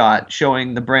detail shot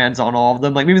showing the brands on all of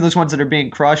them. Like maybe those ones that are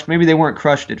being crushed, maybe they weren't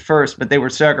crushed at first, but they were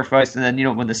sacrificed, and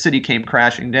then when the city came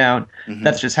crashing down,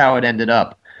 that's just how it ended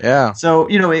up. Yeah. So,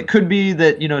 it could be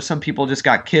that, some people just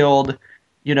got killed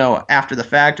after the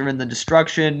fact or in the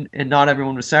destruction, and not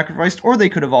everyone was sacrificed, or they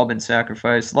could have all been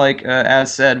sacrificed. Like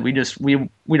as said, we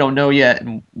don't know yet,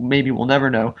 and maybe we'll never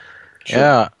know. Sure.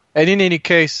 Yeah, and in any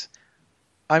case,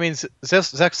 I mean, they're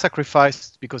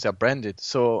sacrificed because they're branded,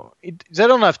 so they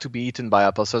don't have to be eaten by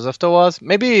apostles afterwards.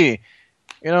 Maybe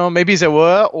they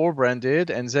were all branded,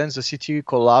 and then the city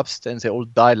collapsed, and they all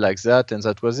died like that, and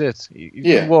that was it. It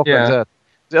could work like that.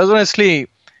 Honestly,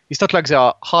 it's not like there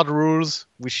are hard rules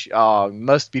which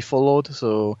must be followed.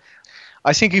 So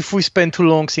I think if we spend too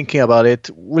long thinking about it,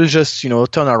 we'll just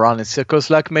turn around in circles,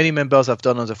 like many members have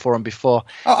done on the forum before.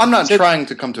 I'm not trying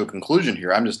to come to a conclusion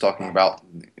here. I'm just talking about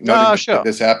noting that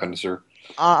this happened, sir.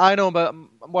 I know, but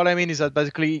what I mean is that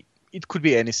basically it could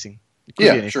be anything.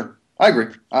 Sure. I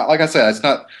agree. Like I said,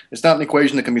 it's not an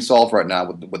equation that can be solved right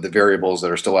now with the variables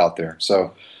that are still out there.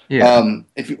 So,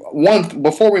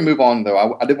 before we move on,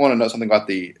 though, I did want to know something about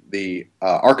the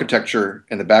architecture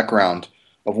in the background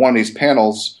of one of these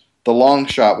panels. The long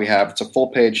shot we have, it's a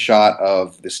full-page shot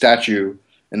of the statue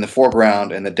in the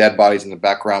foreground and the dead bodies in the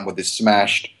background with the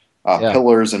smashed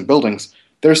pillars and buildings.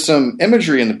 There's some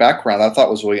imagery in the background that I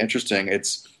thought was really interesting.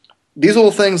 These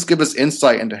little things give us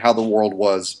insight into how the world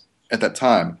was at that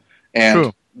time.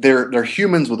 And they're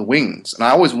humans with wings, and I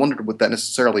always wondered what that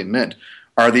necessarily meant.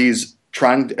 Are these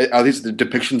the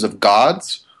depictions of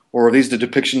gods, or are these the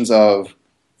depictions of,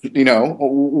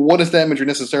 what does that imagery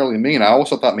necessarily mean? I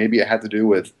also thought maybe it had to do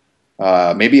with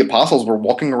maybe apostles were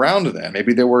walking around then.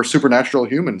 Maybe they were supernatural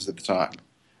humans at the time.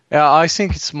 Yeah, I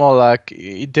think it's more like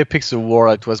it depicts the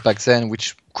world it was back then,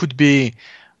 which could be.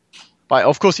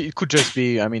 Of course, it could just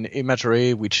be,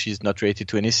 imagery, which is not related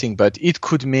to anything, but it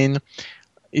could mean.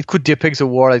 It could depict the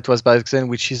world it was back then,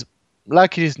 which is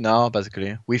like it is now,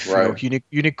 basically, with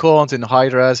unicorns and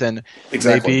hydras and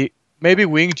maybe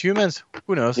winged humans.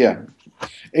 Who knows? Yeah,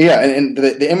 and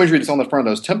the imagery that's on the front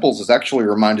of those temples has actually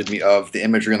reminded me of the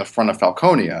imagery on the front of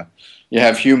Falconia. You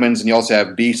have humans, and you also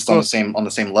have beasts on the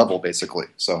same level, basically.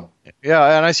 So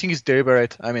yeah, and I think it's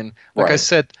deliberate. I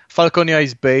said, Falconia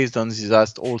is based on this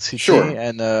last old city,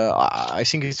 and I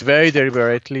think it's very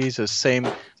deliberately the same.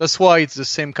 That's why it's the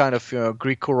same kind of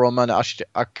Greco-Roman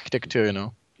architecture,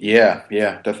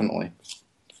 Yeah, definitely.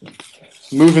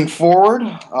 Moving forward,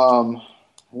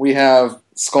 we have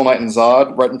Skull Knight and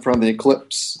Zod right in front of the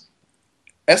Eclipse.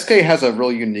 SK has a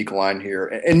really unique line here,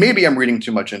 and maybe I'm reading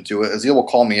too much into it. Azil will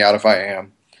call me out if I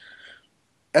am.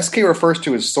 SK refers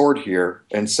to his sword here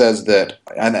and says that,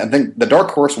 and I think the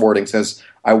Dark Horse wording says,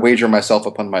 "I wager myself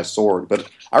upon my sword." But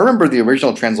I remember the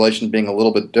original translation being a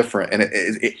little bit different, and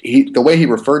the way he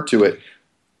referred to it,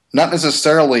 not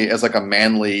necessarily as like a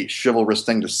manly, chivalrous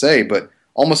thing to say, but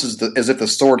almost as if the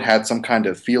sword had some kind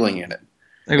of feeling in it.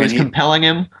 Like it was compelling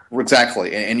him?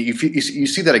 Exactly. And you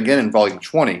see that again in Volume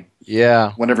 20.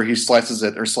 Yeah. Whenever he slashes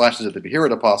at the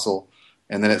Beherit Apostle,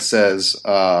 and then it says,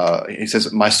 he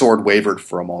says, "My sword wavered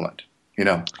for a moment,"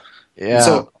 Yeah.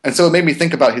 And so it made me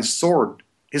think about his sword.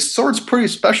 His sword's pretty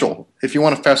special. If you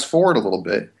want to fast forward a little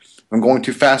bit, if I'm going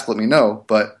too fast, let me know.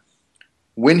 But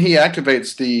when he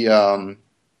activates the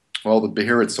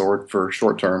Beherit sword for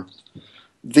short term,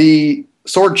 the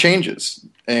sword changes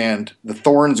and the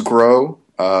thorns grow.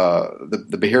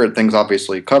 The Beherit things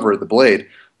obviously cover the blade,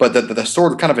 but the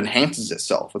sword kind of enhances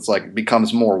itself. It's like it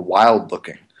becomes more wild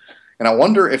looking. And I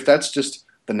wonder if that's just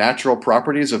the natural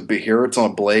properties of Beherits on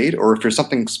a blade, or if there's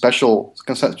something special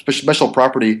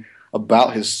property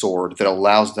about his sword that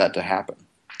allows that to happen.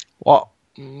 Well,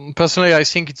 personally, I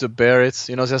think it's the Beherits.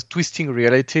 They're twisting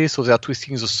reality, so they're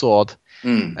twisting the sword,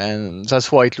 and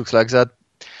that's why it looks like that.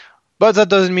 But that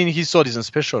doesn't mean his sword isn't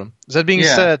special. That being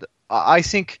said, I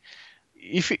think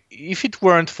if it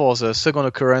weren't for the second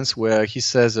occurrence where he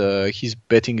says he's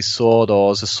betting his sword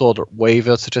or the sword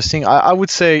wavered, such a thing, I would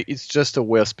say it's just a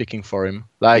way of speaking for him.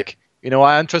 Like,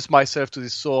 I entrust myself to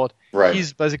this sword. Right.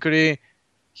 It's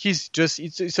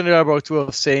an elaborate way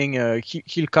of saying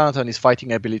he'll count on his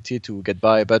fighting ability to get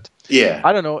by. But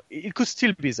I don't know. It could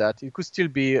still be that. It could still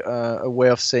be a way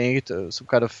of saying it, some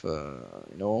kind of,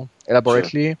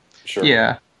 elaborately. Sure.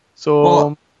 Yeah.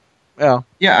 So...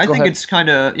 Yeah, I think it's kind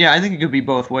of, I think it could be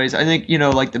both ways. I think,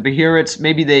 like the Beherits,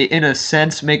 maybe they, in a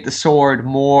sense, make the sword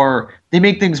they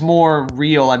make things more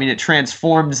real. It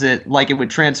transforms it like it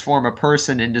would transform a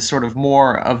person into sort of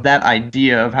more of that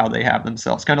idea of how they have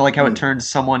themselves, kind of like how it turns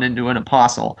someone into an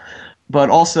apostle. But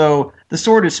also, the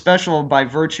sword is special by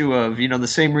virtue of, the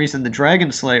same reason the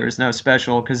Dragon Slayer is now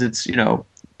special, because it's,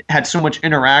 had so much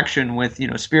interaction with,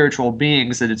 spiritual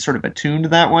beings that it's sort of attuned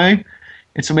that way.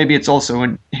 And so maybe it's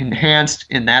also enhanced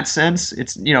in that sense.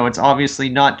 It's it's obviously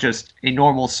not just a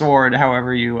normal sword,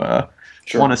 however you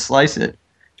want to slice it.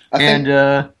 I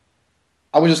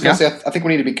I was just going to say, I think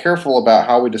we need to be careful about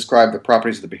how we describe the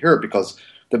properties of the Beherit, because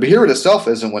the Beherit itself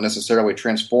isn't what necessarily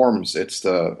transforms. It's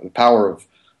the power of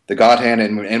the God Hand,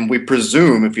 and we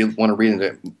presume, if you want to read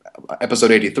into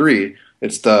episode 83,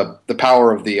 it's the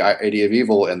power of the idea of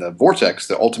evil and the vortex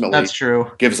that ultimately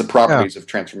gives the properties of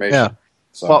transformation. Yeah.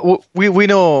 So. Well, we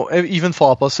know, even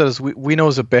for ourselves, we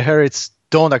know the Beherits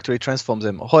don't actually transform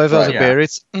them. However, the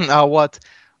Beherits are what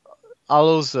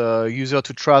allows a user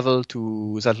to travel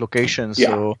to that location.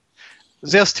 So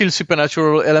there are still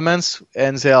supernatural elements,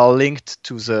 and they are linked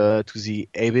to the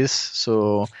abyss.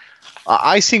 So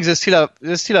I think they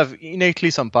still have innately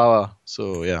some power.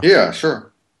 So yeah,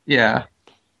 sure, yeah.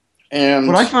 And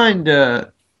what I find,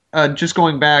 just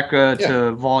going back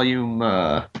to volume,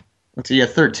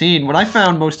 13. What I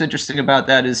found most interesting about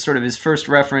that is sort of his first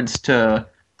reference to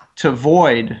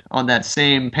Void on that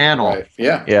same panel. Right.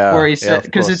 Yeah. Where he said,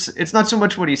 because it's not so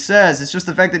much what he says, it's just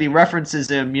the fact that he references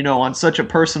him, on such a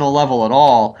personal level at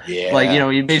all. Yeah. Like,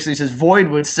 he basically says Void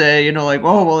would say, like,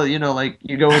 oh well, like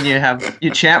you go and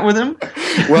you chat with him.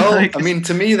 Well, like, I mean,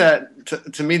 to me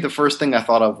the first thing I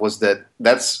thought of was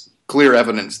that's clear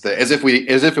evidence that as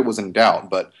if it was in doubt,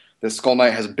 but the Skull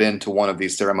Knight has been to one of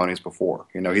these ceremonies before.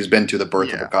 He's been to the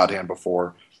birth of the God Hand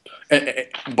before.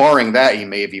 Barring that, he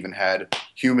may have even had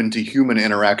human-to-human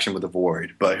interaction with the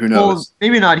Void, but who knows? Well,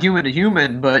 maybe not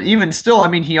human-to-human, but even still, I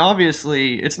mean, he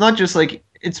obviously, it's not just like,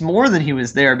 it's more than he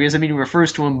was there, because, I mean, he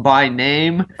refers to him by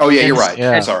name. Oh, yeah, you're right.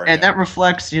 Yeah. Sorry. And that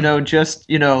reflects, just,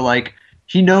 like,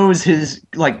 he knows his,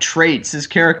 like, traits, his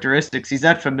characteristics. He's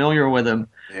that familiar with him.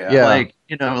 Yeah. Like,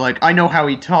 like, I know how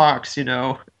he talks,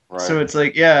 Right. So it's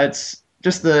like, it's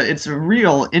just it's a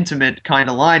real intimate kind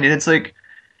of line, and it's like,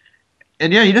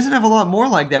 and he doesn't have a lot more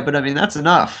like that, but I mean, that's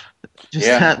enough. Just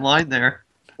that line there.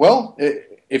 Well,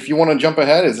 if you want to jump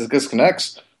ahead, as this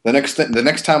connects, the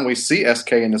next time we see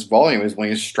SK in this volume is when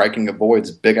he's striking at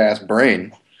Void's big-ass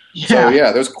brain. Yeah.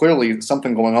 So, there's clearly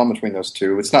something going on between those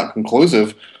two. It's not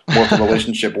conclusive what the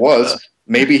relationship was.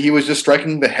 Maybe he was just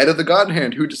striking the head of the God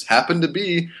Hand, who just happened to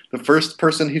be the first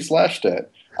person he slashed at.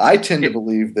 I tend to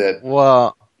believe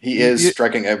that he is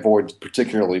striking at Void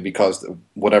particularly because of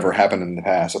whatever happened in the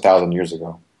past 1,000 years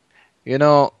ago.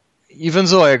 Even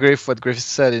though I agree with what Griff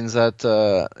said in that,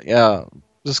 the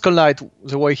Skull Knight,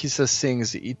 the way he says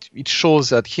things, it shows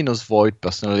that he knows Void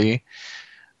personally.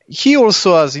 He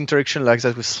also has interaction like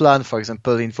that with Slan, for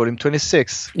example, in volume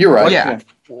 26. You're right.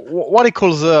 What he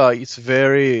calls her, it's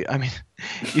very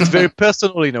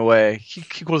personal in a way.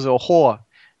 He calls her a whore.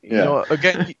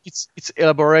 Again, it's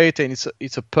elaborate and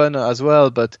it's a pun as well,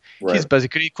 but he's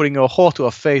basically calling her a whore to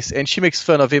her face, and she makes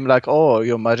fun of him like, "Oh,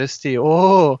 Your Majesty,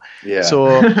 oh." Yeah.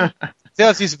 So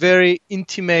there's this very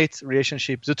intimate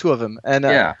relationship, the two of them, and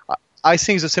I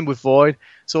think the same with Void.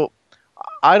 So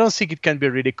I don't think it can be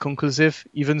really conclusive,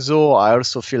 even though I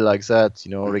also feel like that,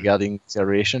 regarding their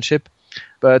relationship.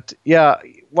 But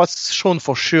what's shown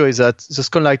for sure is that the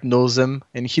Skull Knight knows them,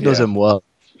 and he knows them well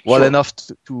enough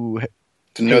to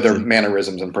know their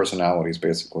mannerisms and personalities,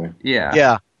 basically.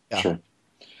 Yeah. Sure.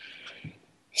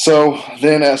 So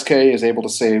then SK is able to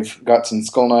save Guts and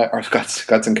Skull Knight, or Guts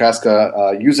and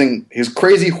Casca, using his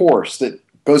crazy horse that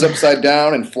goes upside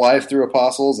down and flies through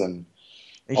apostles, and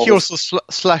he also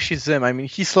slashes them. I mean,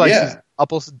 he slices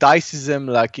apostles, dices them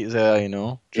like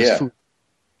just food.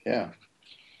 Yeah.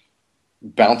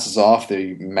 Bounces off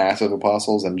the massive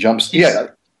apostles and jumps.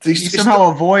 He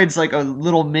somehow avoids like a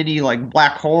little mini like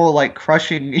black hole like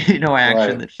crushing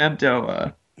action that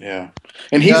Femto.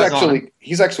 And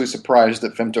he's actually surprised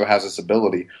that Femto has this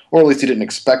ability, or at least he didn't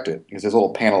expect it, because there's a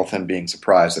little panel of him being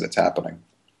surprised that it's happening.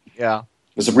 Yeah,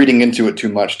 there's reading into it too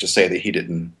much to say that he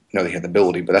didn't know he had the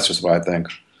ability, but that's just what I think.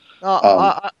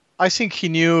 I think he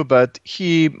knew, but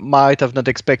he might have not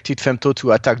expected Femto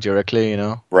to attack directly.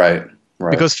 Right.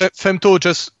 Because Femto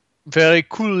just very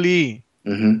coolly.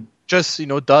 Mm-hmm. Just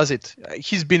does it.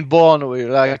 He's been born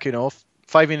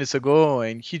 5 minutes ago,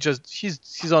 and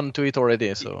he's on to it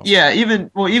already. So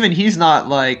even he's not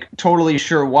like totally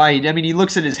sure why. He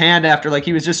looks at his hand after like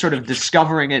he was just sort of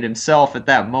discovering it himself at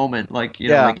that moment, like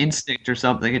like instinct or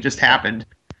something. It just happened.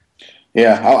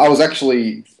 Yeah, I was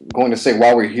actually going to say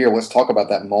while we're here, let's talk about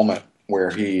that moment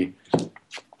where he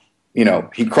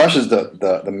crushes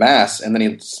the mass, and then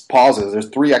he pauses.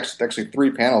 There's actually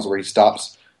three panels where he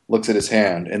stops, looks at his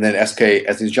hand, and then SK,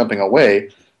 as he's jumping away,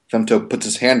 Femto puts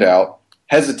his hand out,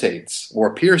 hesitates, or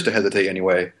appears to hesitate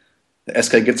anyway. The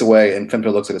SK gets away, and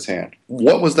Femto looks at his hand.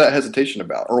 What was that hesitation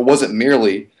about? Or was it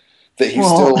merely that he's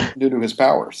still new to his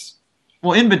powers?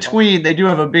 Well, in between, they do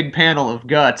have a big panel of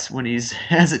Guts when he's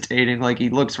hesitating, like he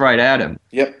looks right at him.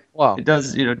 Yep. Wow. It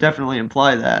does, definitely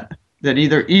imply that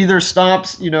either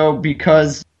stops,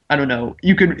 because I don't know.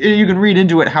 You can read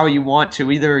into it how you want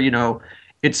to. Either,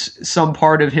 it's some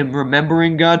part of him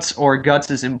remembering Guts, or Guts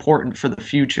is important for the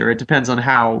future. It depends on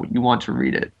how you want to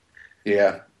read it.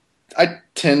 Yeah. I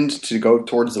tend to go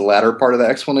towards the latter part of the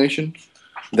explanation,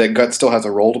 that Guts still has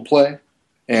a role to play.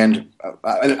 And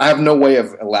I have no way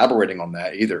of elaborating on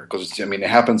that either, because it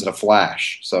happens in a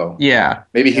flash. So yeah,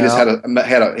 maybe he just had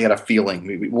a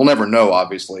feeling. We'll never know,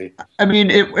 obviously.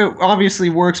 It obviously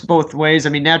works both ways.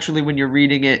 Naturally, when you're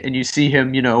reading it and you see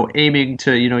him, aiming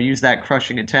to, use that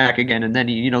crushing attack again, and then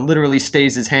he, literally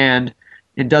stays his hand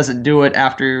and doesn't do it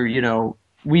after,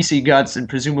 we see Guts, and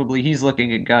presumably he's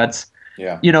looking at Guts.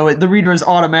 Yeah. The reader is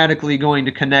automatically going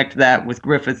to connect that with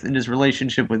Griffith and his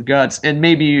relationship with Guts, and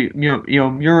maybe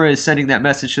Mura is sending that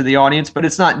message to the audience, but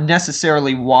it's not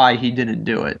necessarily why he didn't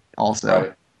do it.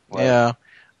 Also, right. Yeah,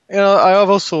 I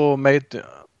have also made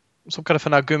some kind of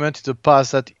an argument in the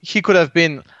past that he could have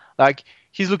been like,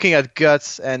 he's looking at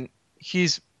Guts and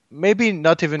he's maybe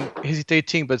not even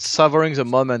hesitating, but savoring the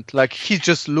moment. Like, he's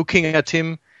just looking at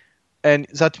him, and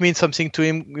that means something to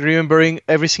him, remembering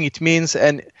everything it means,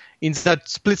 and in that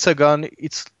split second,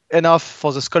 it's enough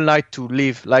for the Skull Knight to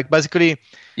leave. Like, basically,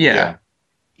 yeah.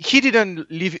 He didn't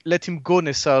let him go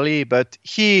necessarily, but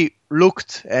he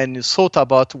looked and thought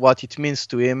about what it means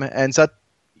to him, and that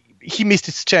he missed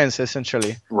his chance,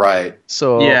 essentially. Right.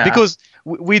 So, yeah. Because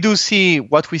we do see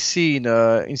what we see in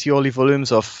the early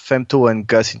volumes of Femto and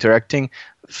Guts interacting.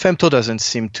 Femto doesn't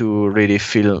seem to really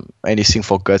feel anything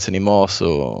for Guts anymore,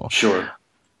 so... Sure.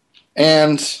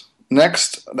 And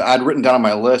next, I'd written down on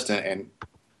my list, and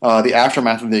the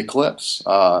aftermath of the eclipse.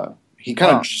 He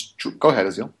kind of just... Go ahead,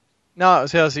 Azil. No,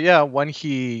 so, when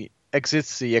he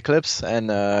exits the eclipse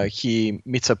and he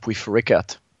meets up with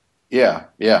Rickert. Yeah.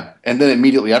 And then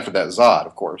immediately after that, Zod,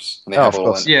 of course. And they have a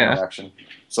little interaction.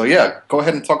 So, go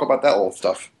ahead and talk about that little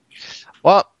stuff.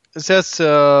 Well, there's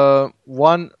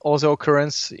one other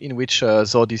occurrence in which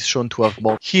Zod is shown to have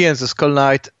more. He and the Skull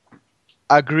Knight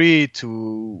agree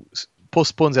to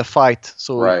postpone their fight.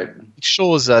 So it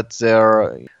shows that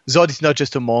Zod is not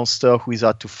just a monster who is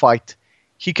out to fight.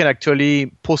 He can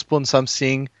actually postpone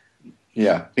something.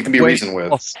 Yeah, it can be reasoned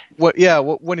with.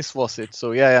 When it's worth it.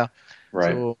 So, yeah.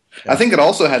 Right. So, I think it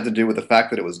also had to do with the fact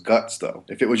that it was Guts, though.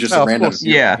 If it was just a random,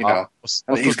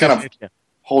 he's kind of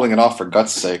holding it off for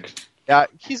Guts' sake. Yeah,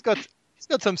 he's got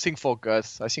something for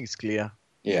Guts. I think it's clear.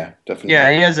 Yeah, definitely.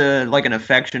 Yeah, he has an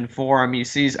affection for him. I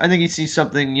think he sees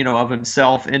something, of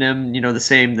himself in him, the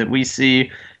same that we see.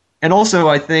 And also,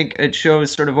 I think it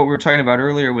shows sort of what we were talking about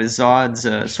earlier with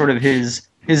Zod's sort of his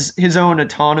own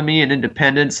autonomy and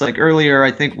independence. Like earlier,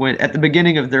 I think when at the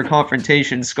beginning of their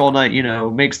confrontation, Skull Knight,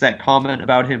 makes that comment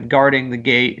about him guarding the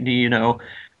gate, and he,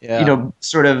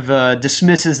 sort of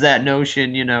dismisses that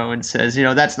notion, and says,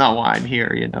 that's not why I'm here,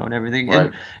 and everything. Right.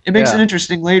 And it makes it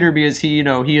interesting later because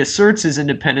he asserts his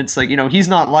independence, like, he's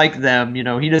not like them,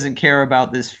 he doesn't care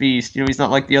about this feast, he's not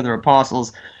like the other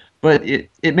apostles. But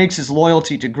it makes his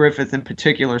loyalty to Griffith in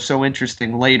particular so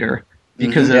interesting later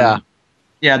because of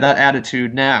that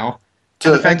attitude now.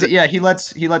 And the fact that he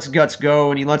lets Guts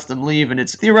go and he lets them leave, and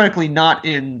it's theoretically not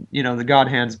in the God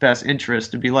Hand's best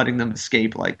interest to be letting them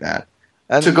escape like that.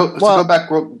 And to go back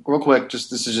real quick,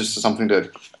 this is just something to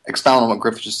expound on what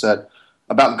Griffith just said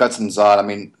about Guts and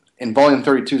Zod. In Volume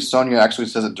 32, Sonya actually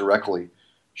says it directly.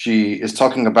 She is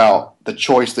talking about the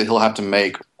choice that he'll have to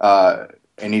make.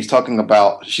 And he's talking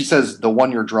about, she says, the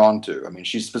one you're drawn to.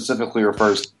 She specifically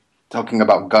refers talking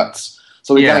about Guts.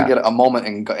 So we kind of get a moment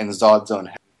in Zod's own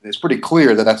head. It's pretty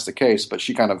clear that that's the case, but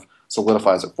she kind of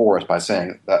solidifies it for us by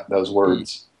saying those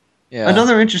words. Yeah.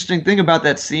 Another interesting thing about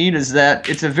that scene is that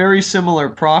it's a very similar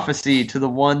prophecy to the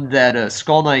one that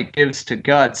Skull Knight gives to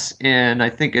Guts, and I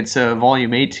think it's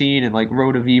Volume 18 and like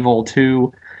Road of Evil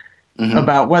 2,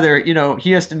 about whether,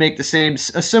 he has to make a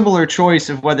similar choice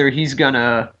of whether he's going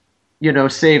to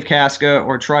save Casca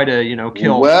or try to,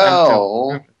 kill.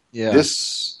 Well,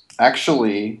 this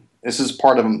is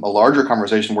part of a larger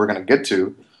conversation we're going to get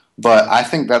to, but I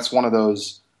think that's one of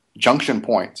those junction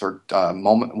points or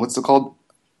moment. What's it called?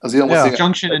 Azil,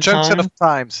 junction of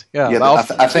times. Yeah,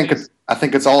 I think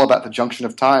it's all about the junction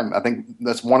of time. I think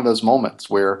that's one of those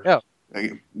moments where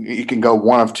you can go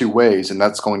one of two ways, and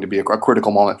that's going to be a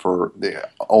critical moment for the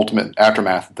ultimate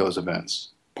aftermath of those events.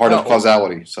 Part of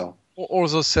causality. So. All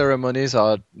those ceremonies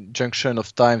are junction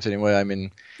of times anyway.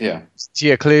 The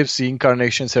eclipse, the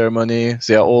incarnation ceremony,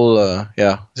 they're all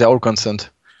constant.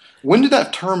 When did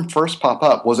that term first pop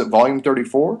up? Was it Volume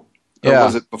 34? Or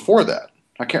was it before that?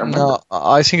 I can't remember. No,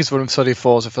 I think it's Volume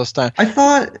 34 the first time. I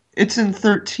thought it's in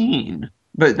 13.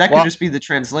 But that could just be the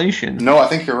translation. No, I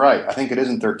think you're right. I think it is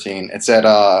in 13. It's at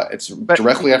it's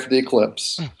directly after the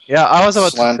eclipse. Yeah, I was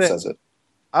about Slant to say. says it.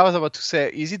 I was about to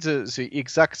say, is it the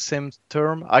exact same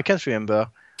term? I can't remember.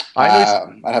 I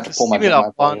know I'd have to pull my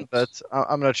one, but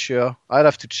I'm not sure. I'd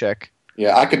have to check.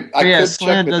 Yeah, I could.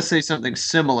 Slant does say something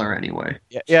similar anyway.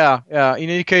 Yeah. In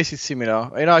any case, it's similar.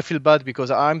 I feel bad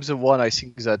because I'm the one I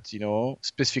think that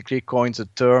specifically coined the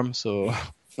term. So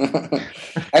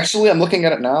actually, I'm looking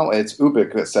at it now. It's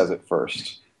Ubik that says it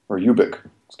first, or Ubik.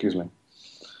 Excuse me.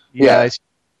 Yeah.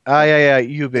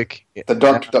 Ubik.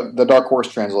 The Dark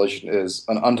Horse translation is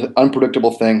an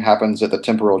unpredictable thing happens at the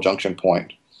temporal junction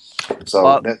point.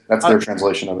 So that's their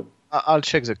translation of it. I'll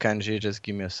check the kanji. Just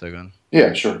give me a second.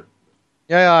 Yeah, sure.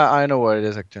 Yeah, I know what it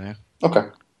is actually. Okay.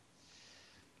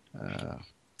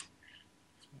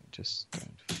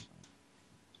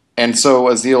 And so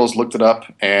Aziel's looked it up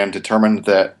and determined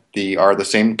that they are the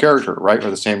same character, right, or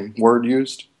the same word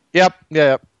used. Yep.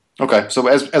 Yeah. Okay, so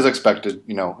as expected,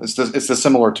 it's the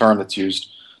similar term that's used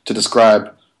to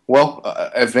describe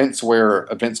events where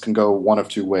events can go one of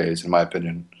two ways, in my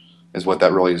opinion, is what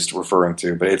that really is referring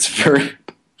to. But it's very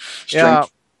strange. Yeah.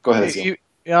 Go ahead, Aziel.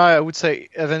 I would say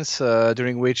events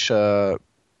during which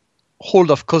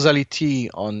hold of causality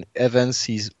on events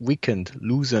is weakened,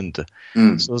 loosened,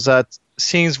 so that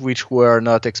things which were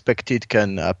not expected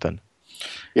can happen.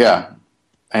 Yeah.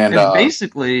 And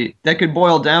basically, that could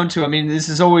boil down to, this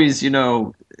is always,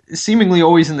 seemingly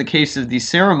always in the case of these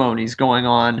ceremonies going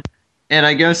on. And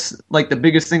I guess, the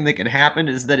biggest thing that could happen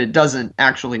is that it doesn't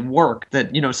actually work,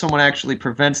 that, someone actually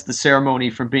prevents the ceremony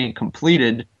from being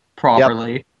completed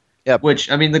properly. Yep. Which,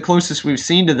 the closest we've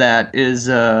seen to that is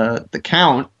the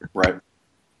Count. Right.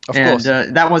 Of course.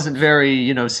 That wasn't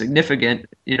very, significant.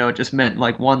 It just meant,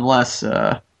 one less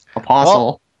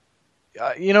apostle.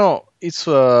 Well, it's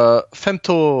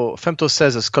Femto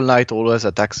says the Skull Knight always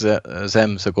attacks them,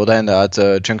 the Goden, at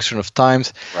the junction of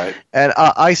times. Right. And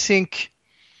I think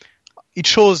it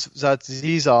shows that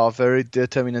these are very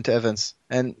determinant events.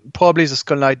 And probably the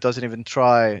Skull Knight doesn't even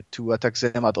try to attack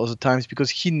them at other times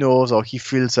because he knows or he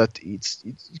feels that it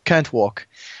can't work.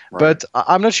 Right. But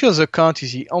I'm not sure the Count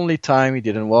is the only time it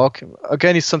didn't work.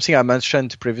 Again, it's something I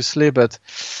mentioned previously, but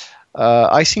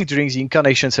I think during the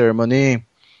incarnation ceremony,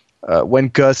 when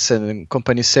Gus and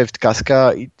company saved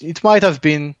Casca, it might have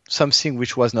been something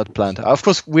which was not planned. Of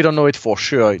course, we don't know it for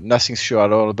sure. Nothing's sure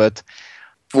at all. But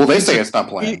they say it's not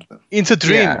planned. In the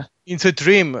dream,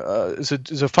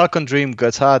 the Falcon dream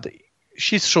Gus had,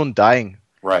 she's shown dying.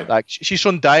 Right. She's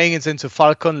shown dying, and then the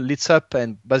Falcon lights up,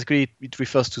 and basically it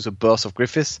refers to the birth of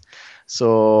Griffith.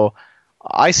 So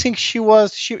I think she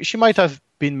might have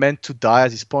been meant to die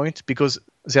at this point because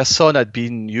their son had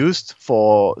been used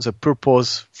for the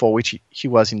purpose for which he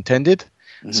was intended.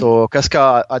 Mm-hmm. So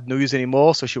Casca had no use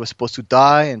anymore, so she was supposed to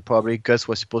die, and probably Gus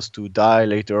was supposed to die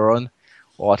later on,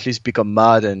 or at least become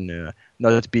mad and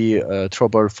not be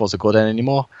trouble for the Goden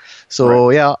anymore.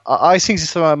 So right. I think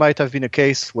this might have been a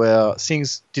case where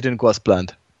things didn't go as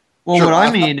planned. Well, sure. What I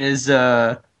mean is,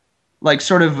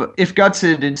 sort of, if Guts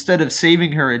had, instead of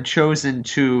saving her, had chosen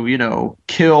to,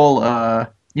 kill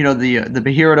the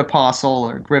Beherit Apostle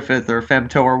or Griffith or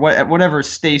Femto or whatever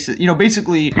stasis,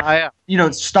 basically,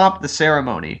 stop the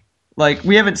ceremony.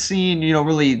 We haven't seen,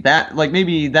 really that,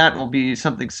 maybe that will be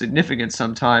something significant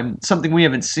sometime, something we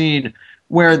haven't seen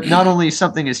where not only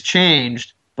something has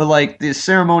changed, but the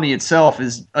ceremony itself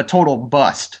is a total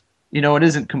bust. It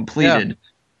isn't completed.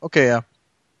 Yeah. Okay, yeah.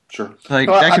 Sure.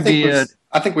 That could be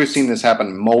I think we've seen this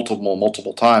happen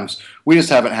multiple times. We just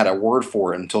haven't had a word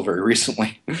for it until very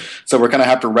recently. So we're kind of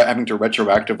having to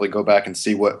retroactively go back and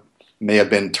see what may have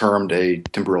been termed a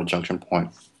temporal junction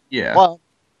point. Yeah. Well,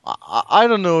 I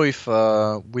don't know if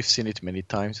we've seen it many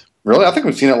times. Really? I think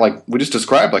we've seen it we just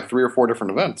described 3 or 4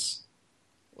 different events.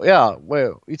 Yeah,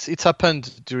 well, it's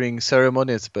happened during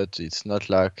ceremonies, but it's not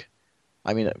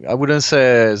I wouldn't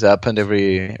say it happened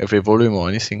every volume or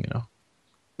anything, It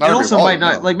also might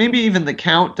not, maybe even the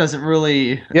Count doesn't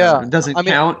really,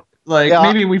 count.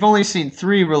 Maybe we've only seen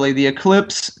 3 really: the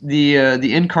Eclipse, the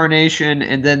Incarnation,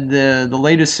 and then the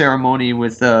latest ceremony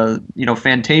with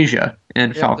Fantasia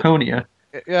and Falconia.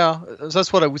 Yeah,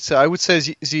 that's what I would say. I would say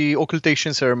the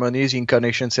occultation ceremony, the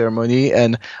incarnation ceremony,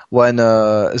 and when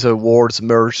the worlds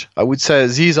merge. I would say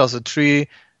these are the 3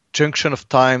 junction of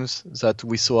times that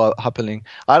we saw happening.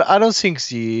 I don't think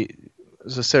the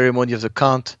ceremony of the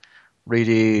Count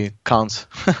really counts.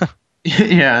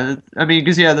 Yeah,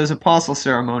 because those apostle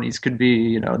ceremonies could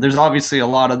be, there's obviously a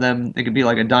lot of them. It could be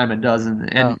a dime a dozen.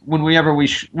 And whenever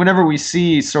we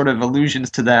see sort of allusions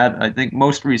to that, I think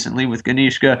most recently with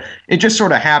Ganishka, it just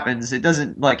sort of happens. It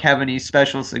doesn't have any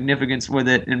special significance with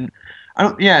it. And I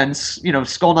don't. Yeah, and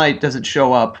Skull Knight doesn't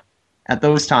show up at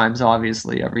those times,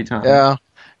 obviously, every time. Yeah,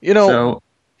 So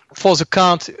for the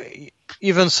count,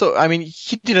 even so, I mean,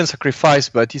 he didn't sacrifice,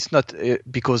 but it's not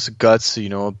because Guts,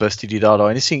 busted it out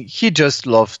or anything. He just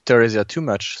loved Theresia too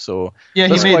much, so yeah,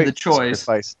 he that's why made the he choice.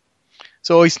 sacrificed.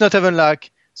 So it's not even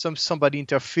like somebody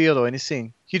interfered or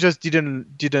anything. He just didn't,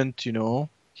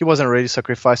 he wasn't ready to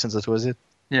sacrifice, and that was it.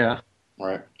 Yeah.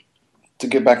 Right. To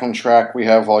get back on track, we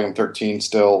have Volume 13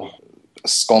 still.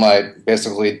 Skull Knight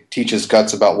basically teaches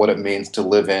Guts about what it means to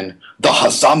live in the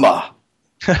Hazama.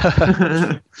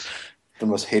 The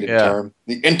most hated term.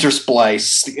 The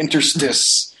intersplice, the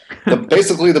interstice,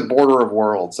 basically the border of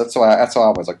worlds. That's how I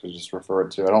always like to just refer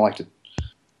it to. I don't like to.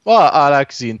 Well, I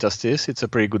like the interstice. It's a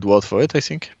pretty good word for it, I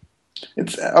think.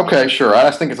 It's okay, sure. I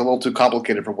just think it's a little too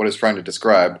complicated for what it's trying to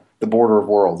describe. The border of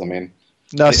worlds. I mean,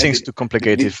 nothing's too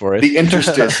complicated for it. The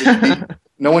interstice.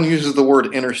 No one uses the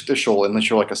word interstitial unless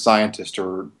you're like a scientist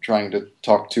or trying to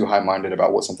talk too high-minded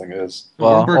about what something is.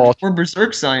 Well, we're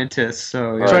Berserk scientists,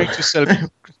 so trying to sell.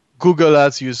 Google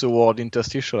ads use the word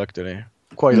interstitial actually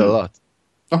quite a lot.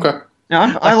 Okay.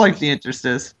 Yeah, I like the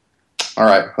interstice. All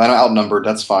right, I'm outnumbered.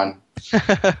 That's fine.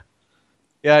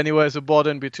 Yeah. Anyway, the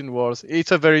border between worlds.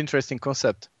 It's a very interesting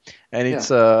concept, and it's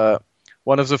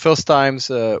one of the first times.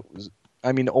 Our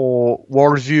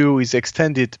worldview is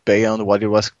extended beyond what it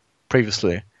was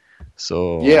previously.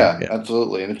 So yeah,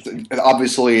 absolutely, and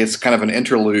obviously it's kind of an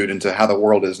interlude into how the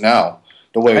world is now.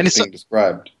 The way it's being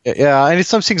described. Yeah, and it's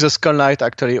something the Skull Knight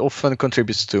actually often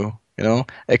contributes to,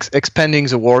 expanding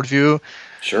the worldview,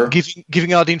 sure,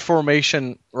 giving out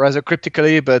information rather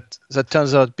cryptically, but that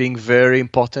turns out being very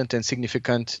important and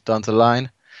significant down the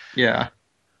line. Yeah.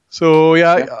 So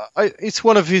it's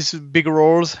one of his big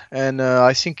roles, and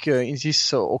I think in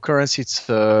this occurrence it's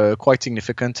quite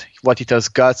significant what it has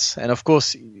Guts, and of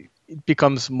course it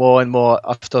becomes more and more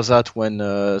after that when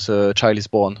the child is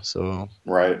born. So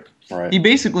right. He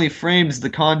basically frames the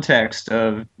context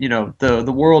of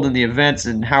the world and the events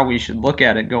and how we should look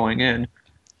at it going in.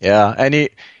 Yeah, and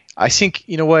I think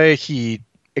in a way he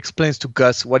explains to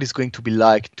Guts what it's going to be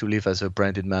like to live as a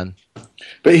branded man.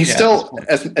 But he still,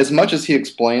 as much as he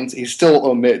explains, he still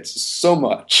omits so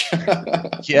much.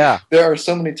 Yeah, there are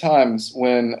so many times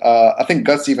when I think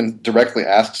Guts even directly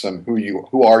asks him,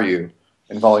 "Who are you?"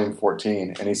 in Volume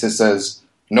 14, and he just says.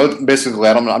 No, basically,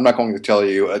 I'm not going to tell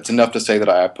you. It's enough to say that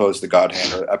I oppose the God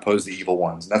Hand or I oppose the evil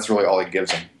ones. And that's really all he gives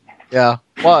him. Yeah.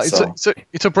 Well,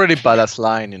 it's a pretty badass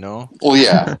line, Well,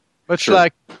 yeah. Much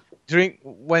like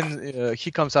when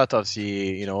he comes out of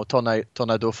the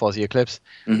tornado for the eclipse,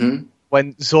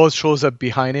 when Zod shows up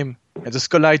behind him, and the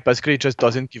Skull Knight basically just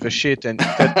doesn't give a shit and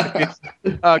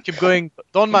keep going.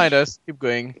 Don't mind us. Keep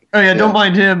going. Oh yeah, don't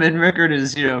mind him. And Rickard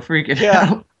is freaking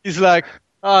out. He's like.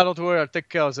 Don't worry, I'll take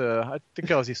care of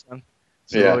this one.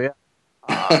 So,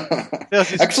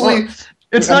 Actually,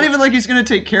 it's not even like he's going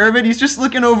to take care of it. He's just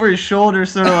looking over his shoulder,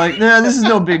 sort of like, nah, this is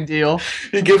no big deal.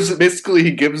 He gives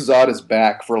Zod his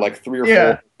back for like 3 or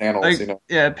 4 panels.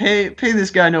 Yeah, pay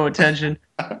this guy no attention.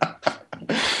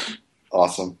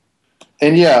 Awesome.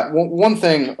 And one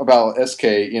thing about SK,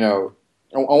 I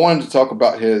wanted to talk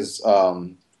about his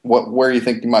where you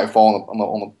think he might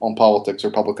fall on politics,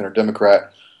 Republican or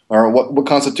Democrat. Or what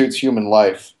constitutes human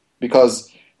life? Because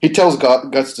he tells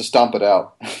Guts to stomp it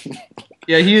out.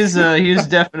 Yeah, he is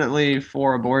definitely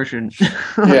for abortion.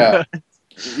 Yeah.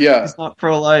 He's not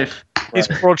pro-life. Right. He's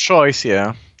pro-choice.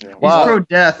 Yeah. He's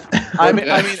pro-death. I mean,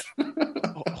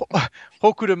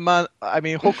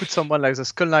 how could someone like the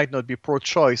Skull Knight not be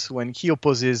pro-choice when he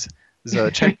opposes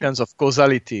the champions of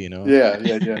causality?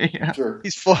 Yeah. Sure.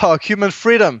 He's for human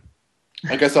freedom.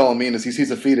 I guess all I mean is he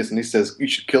sees a fetus and he says, "You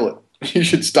should kill it. You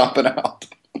should stomp it out."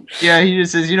 Yeah, he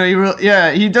just says, he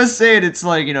does say it. It's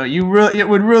like, it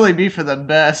would really be for the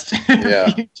best.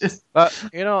 Yeah.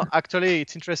 Actually,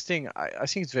 it's interesting. I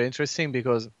think it's very interesting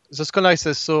because the Skull Knight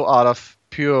is so out of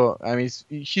pure. I mean,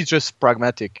 he's just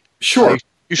pragmatic. Sure.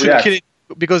 You should kill it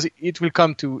because it will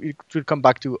come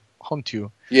back to haunt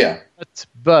you. Yeah.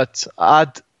 But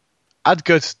had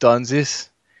Guts done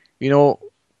this,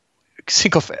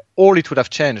 think of all it would have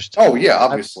changed. Oh yeah,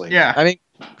 obviously. Yeah. I mean,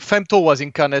 Femto was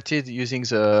incarnated using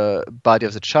the body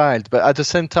of the child, but at the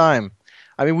same time,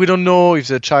 I mean, we don't know if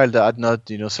the child had not,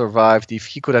 survived, if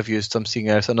he could have used something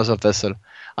else, another vessel.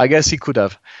 I guess he could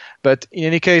have. But in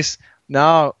any case,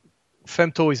 now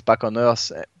Femto is back on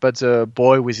Earth, but the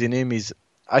boy within him is,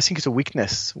 I think it's a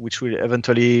weakness, which will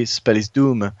eventually spell his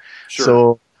doom. Sure.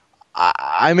 So,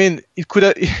 I mean, it could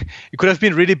have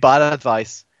been really bad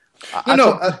advice.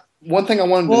 One thing I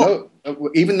wanted to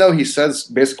note, even though he says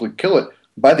basically kill it,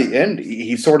 by the end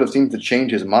he sort of seems to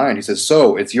change his mind. He says,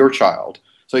 "So it's your child.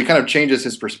 So he kind of changes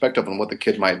his perspective on what the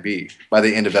kid might be by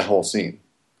the end of that whole scene,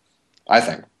 I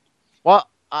think. Well,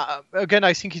 again,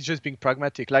 I think he's just being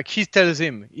pragmatic. Like, he tells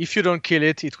him, if you don't kill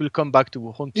it, it will come back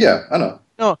to haunt you. Yeah, I know.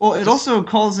 No, Well, it also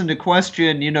calls into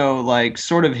question, like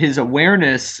sort of his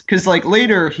awareness, because like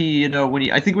later he, when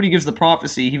he gives the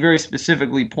prophecy, he very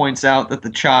specifically points out that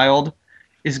the child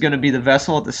is going to be the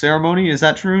vessel at the ceremony. Is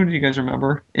that true? Do you guys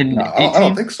remember? No, I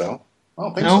don't think so. I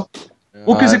don't think so.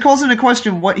 Well, because it calls into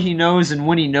question what he knows and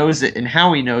when he knows it and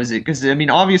how he knows it. Because, I mean,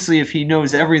 obviously, if he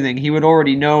knows everything, he would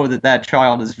already know that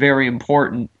child is very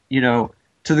important, to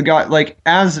the guy. Like,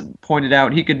 as pointed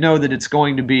out, he could know that it's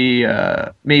going to be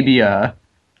maybe a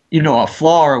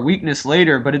flaw or a weakness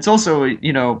later, but it's also,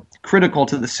 critical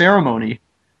to the ceremony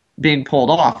being pulled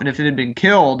off. And if it had been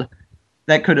killed,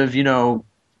 that could have,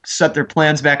 set their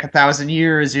plans back 1,000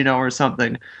 years, or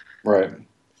something. Right.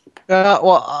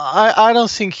 Well, I don't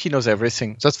think he knows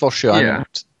everything. That's for sure. Yeah. I mean,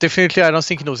 definitely, I don't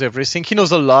think he knows everything. He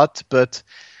knows a lot, but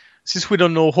since we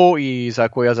don't know how he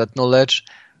acquires that knowledge,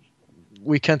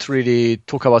 we can't really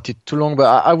talk about it too long.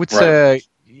 But I would say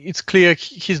it's clear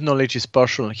his knowledge is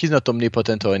partial. He's not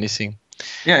omnipotent or anything.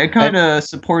 Yeah, it kind of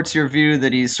supports your view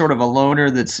that he's sort of a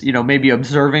loner that's, maybe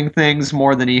observing things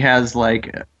more than he has,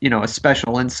 like, a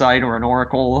special insight or an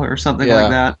oracle or something like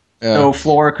that. Yeah. Though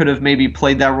Flora could have maybe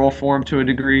played that role for him to a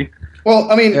degree.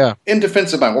 Well, I mean, in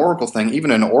defense of my oracle thing,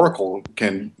 even an oracle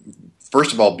can,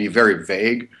 first of all, be very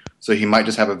vague. So he might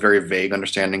just have a very vague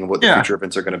understanding of what the future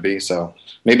events are going to be. So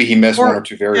maybe he missed one or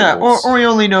two variables. Yeah, or he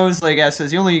only knows, like As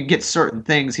says, he only gets certain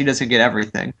things. He doesn't get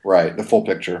everything. Right, the full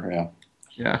picture,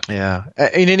 Yeah.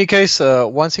 In any case,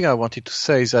 one thing I wanted to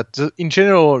say is that in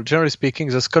generally speaking,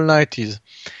 the Skull Knight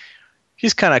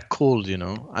he's kind of cold,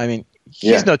 I mean,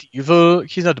 he's not evil,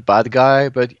 he's not a bad guy,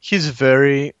 but he's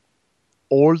very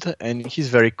old and he's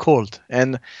very cold.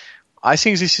 And I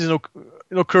think this is an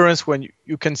occurrence when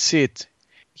you can see it.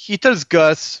 He tells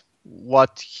Gus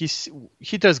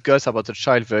he tells Gus about the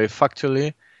child very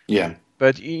factually. Yeah.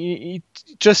 But it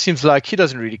just seems like he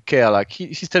doesn't really care. Like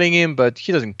he's telling him, but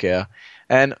he doesn't care.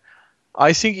 And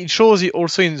I think it shows it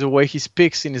also in the way he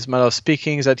speaks, in his manner of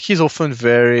speaking, that he's often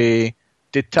very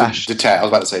detached. I was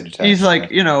about to say detached. He's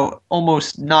like,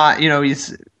 almost not,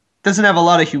 he's doesn't have a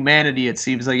lot of humanity, it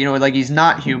seems like, like he's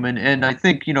not human. And I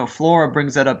think, Flora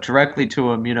brings that up directly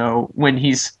to him, when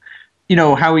he's,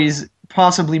 how he's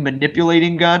possibly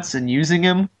manipulating Guts and using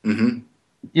him. Mm-hmm.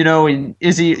 And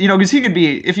is he, because he could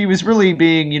be, if he was really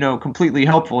being, completely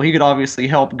helpful, he could obviously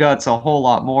help Guts a whole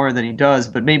lot more than he does.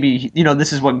 But maybe,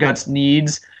 this is what Guts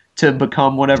needs to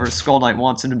become whatever Skull Knight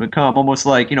wants him to become. Almost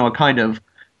like, a kind of,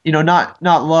 not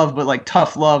love, but like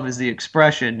tough love is the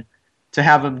expression, to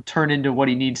have him turn into what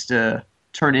he needs to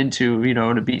turn into,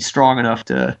 to be strong enough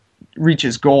to reach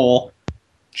his goal.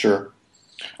 Sure.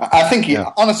 I think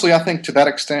honestly, I think to that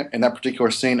extent, in that particular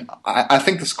scene, I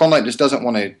think the Skull Knight just doesn't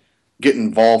want to get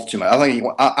involved too much.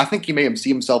 I think he may see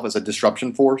himself as a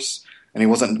disruption force, and he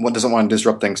doesn't want to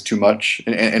disrupt things too much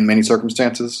in many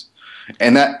circumstances.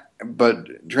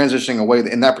 But transitioning away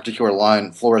in that particular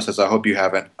line, Flora says, "I hope you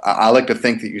haven't." I like to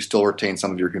think that you still retain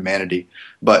some of your humanity,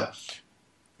 but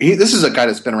this is a guy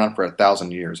that's been around for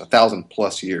 1,000 years,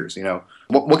 1,000+ years.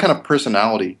 What kind of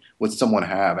personality would someone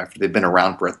have after they've been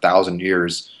around for 1,000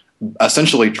 years?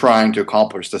 Essentially trying to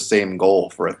accomplish the same goal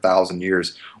for 1,000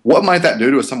 years. What might that do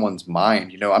to someone's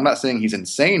mind? I'm not saying he's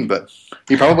insane, but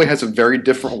he probably has a very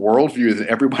different worldview than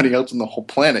everybody else on the whole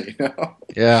planet.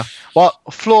 Yeah. Well,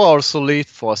 Flora also lived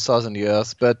for 1,000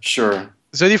 years, but sure.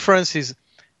 The difference is,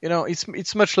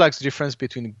 it's much like the difference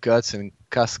between Guts and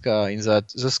Casca in that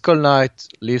the Skull Knight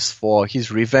lives for his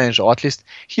revenge, or at least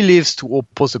he lives to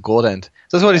oppose the God End.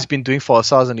 That's what he's been doing for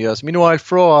 1,000 years. Meanwhile,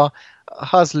 Flora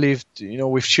has lived,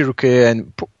 with Shiruke,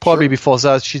 and probably before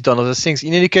that she's done other things.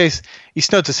 In any case,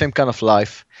 it's not the same kind of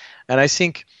life. And I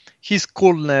think his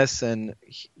coldness and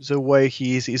the way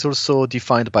he is also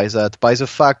defined by that, by the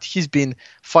fact he's been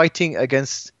fighting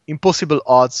against impossible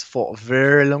odds for a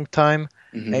very long time,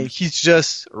 and he's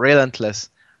just relentless.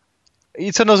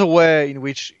 It's another way in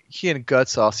which he and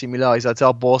Guts are similar, is that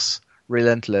they're both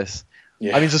relentless.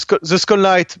 Yeah. I mean, the Skull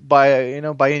Knight, by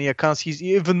any accounts, he's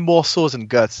even more so than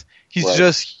Guts. He's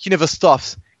he never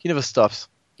stops.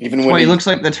 Even when he looks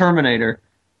like the Terminator.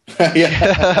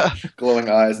 Yeah, glowing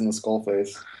eyes and the skull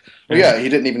face. Well, yeah, he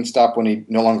didn't even stop when he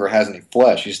no longer has any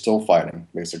flesh. He's still fighting,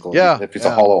 basically. Yeah, if it's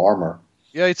a hollow armor.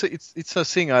 Yeah, it's a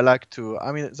thing I like to.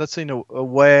 I mean, that's a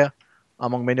way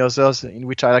among many others in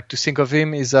which I like to think of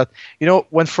him is that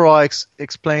when Flora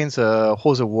explains how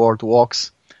the world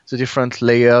works, the different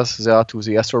layers there are to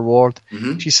the astral world.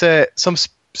 She said some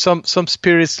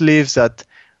spirits live that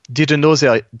didn't know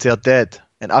they're dead.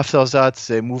 and after that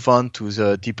they move on to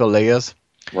the deeper layers.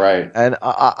 Right. And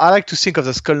I like to think of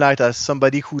the Skull Knight as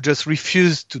somebody who just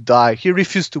refused to die. He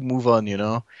refused to move on,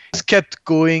 Just kept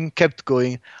going.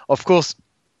 Of course,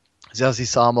 there's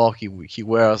this armor he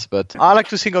wears, but I like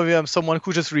to think of him as someone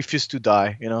who just refused to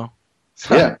die,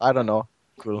 So, Yeah. I don't know.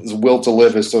 Cool. His will to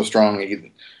live is so strong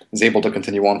he is able to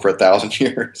continue on for 1,000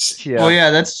 years. Yeah. Well, yeah,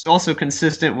 that's also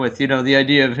consistent with, the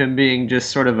idea of him being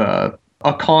just sort of a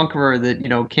conqueror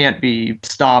that, can't be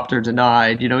stopped or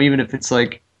denied, even if it's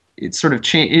like, it's sort of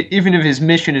even if his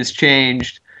mission has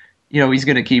changed, he's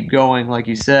going to keep going, like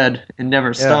you said, and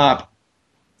never stop.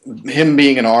 Him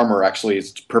being in armor actually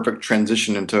is a perfect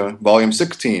transition into Volume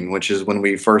 16, which is when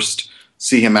we first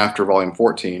see him after Volume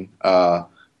 14.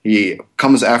 He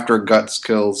comes after Guts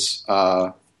kills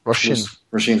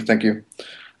Roshin, thank you,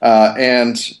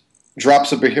 and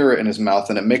drops a Beherit in his mouth,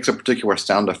 and it makes a particular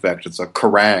sound effect. It's a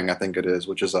Kerrang, I think it is,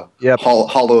 which is a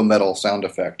hollow metal sound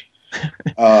effect.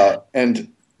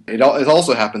 And it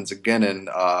also happens again in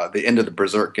the end of the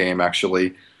Berserk game,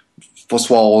 actually.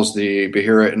 Swallows the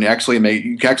Beherit, and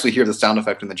you can actually hear the sound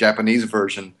effect in the Japanese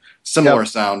version. Similar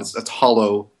sound. It's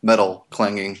hollow metal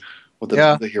clanging with the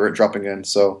Beherit dropping in.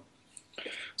 So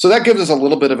that gives us a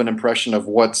little bit of an impression of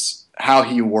how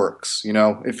he works.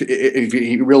 If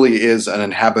he really is an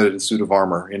inhabited suit of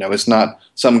armor. It's not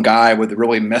some guy with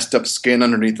really messed up skin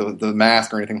underneath the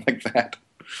mask or anything like that.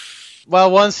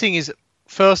 Well, one thing is,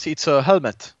 first, it's a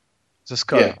helmet, the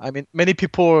skull. Yeah. I mean, many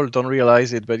people don't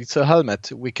realize it, but it's a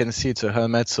helmet. We can see it's a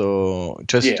helmet, so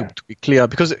just to be clear,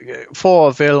 because for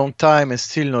a very long time, and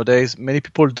still nowadays, many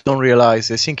people don't realize.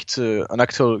 They think it's an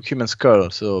actual human skull,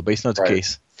 but it's not the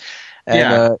case.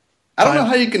 And, I don't know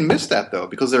how you can miss that, though,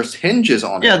 because there's hinges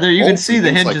on it. Yeah, you can see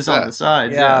the hinges on the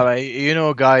sides.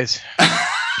 Yeah, guys.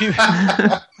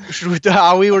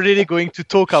 Are we really going to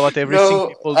talk about everything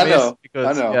people miss?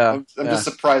 I know. I'm just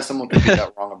surprised someone could get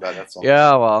that wrong about it. That's all.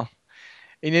 Yeah, well,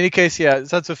 in any case,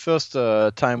 that's the first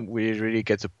time we really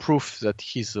get the proof that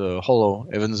he's hollow,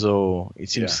 even though it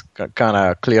seems kind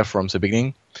of clear from the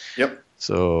beginning. Yep.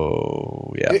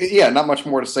 So, yeah. Yeah, not much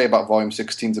more to say about Volume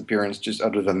 16's appearance, just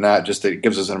other than that, just that it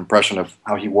gives us an impression of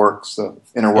how he works, the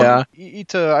inner work.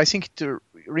 Yeah, I think it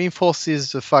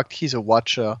reinforces the fact he's a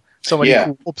watcher. Somebody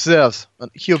who observes.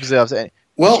 He observes.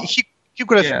 Well, he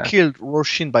could have killed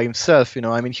Roshin by himself,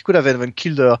 I mean, he could have even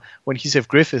killed her when he saved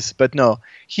Griffiths, but no.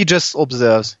 He just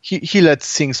observes. He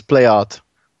lets things play out.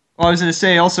 Well, I was going to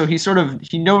say, also, he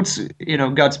notes,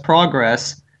 Guts'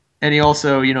 progress, and he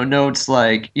also, notes,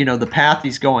 the path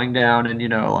he's going down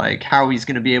and, how he's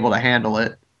going to be able to handle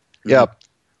it. Yeah.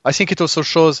 I think it also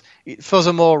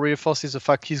furthermore reinforces the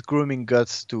fact he's grooming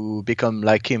Guts to become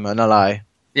like him, an ally.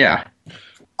 Yeah.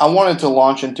 I wanted to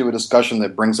launch into a discussion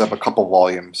that brings up a couple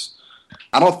volumes.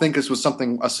 I don't think this was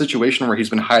a situation where he's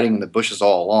been hiding in the bushes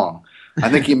all along. I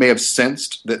think he may have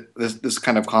sensed that this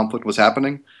kind of conflict was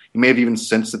happening. He may have even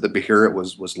sensed that the Beherit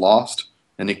was lost,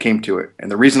 and he came to it.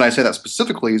 And the reason I say that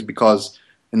specifically is because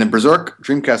in the Berserk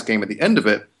Dreamcast game at the end of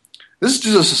it, this is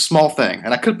just a small thing,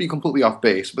 and I could be completely off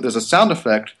base, but there's a sound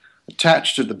effect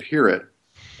attached to the Beherit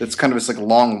that's kind of this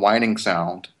long whining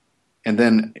sound. And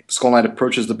then Skull Knight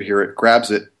approaches the Beherit,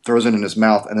 grabs it, throws it in his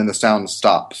mouth, and then the sound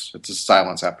stops. It's just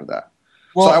silence after that.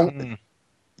 Well,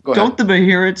 go don't the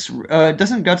Beherits,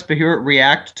 doesn't Guts' Beherit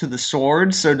react to the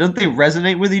sword? So don't they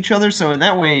resonate with each other? So in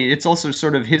that way, it's also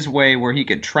sort of his way where he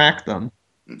could track them.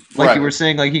 Like you were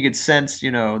saying, he could sense,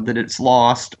 that it's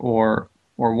lost or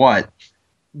what.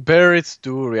 Beherits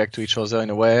do react to each other in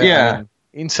a way. Yeah.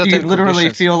 In certain you could literally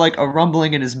conditions. Feel like a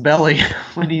rumbling in his belly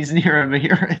when he's near a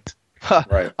Beherit.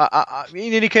 Right.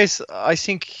 In any case, I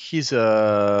think he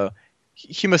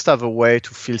must have a way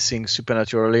to feel things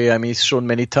supernaturally. I mean, it's shown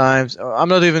many times. I'm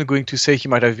not even going to say he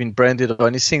might have been branded or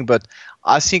anything, but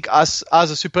I think as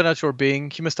a supernatural being,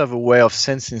 he must have a way of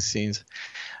sensing things.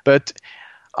 But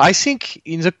I think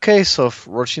in the case of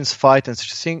Roshin's fight and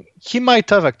such a thing, he might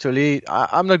have actually,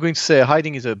 I'm not going to say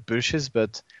hiding in the bushes,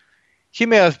 but he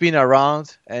may have been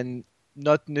around and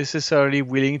not necessarily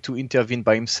willing to intervene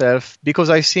by himself, because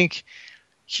I think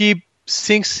he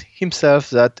thinks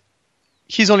himself that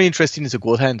he's only interested in the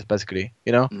gold hand, basically.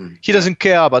 He doesn't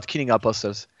care about killing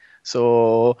apostles.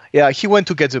 So he went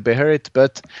to get the Beherit,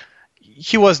 but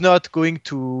he was not going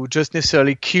to just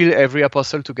necessarily kill every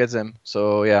apostle to get them.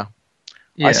 So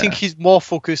I think he's more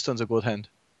focused on the gold hand.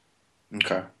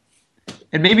 Okay.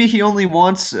 And maybe he only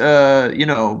wants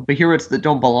Beherits that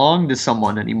don't belong to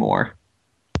someone anymore.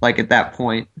 At that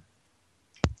point.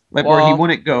 Where he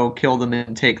wouldn't go kill them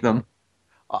and take them.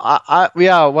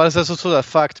 Yeah, well, there's also the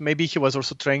fact maybe he was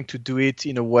also trying to do it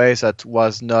in a way that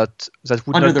was not that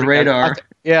would Under not the bring radar.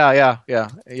 yeah,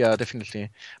 definitely.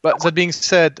 But that being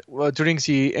said, during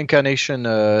the incarnation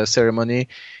ceremony,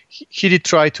 he did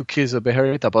try to kill the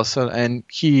Beherit apostle, and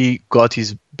he got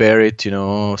his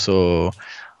Beherit, So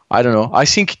I don't know. I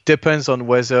think it depends on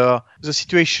whether the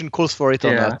situation calls for it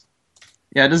or Yeah. not.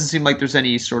 Yeah, it doesn't seem like there's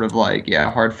any sort of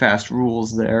hard, fast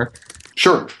rules there.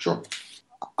 Sure.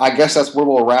 I guess that's where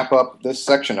we'll wrap up this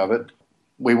section of it.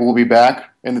 We will be back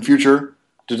in the future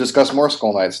to discuss more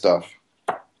Skull Knight stuff.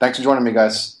 Thanks for joining me,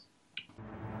 guys.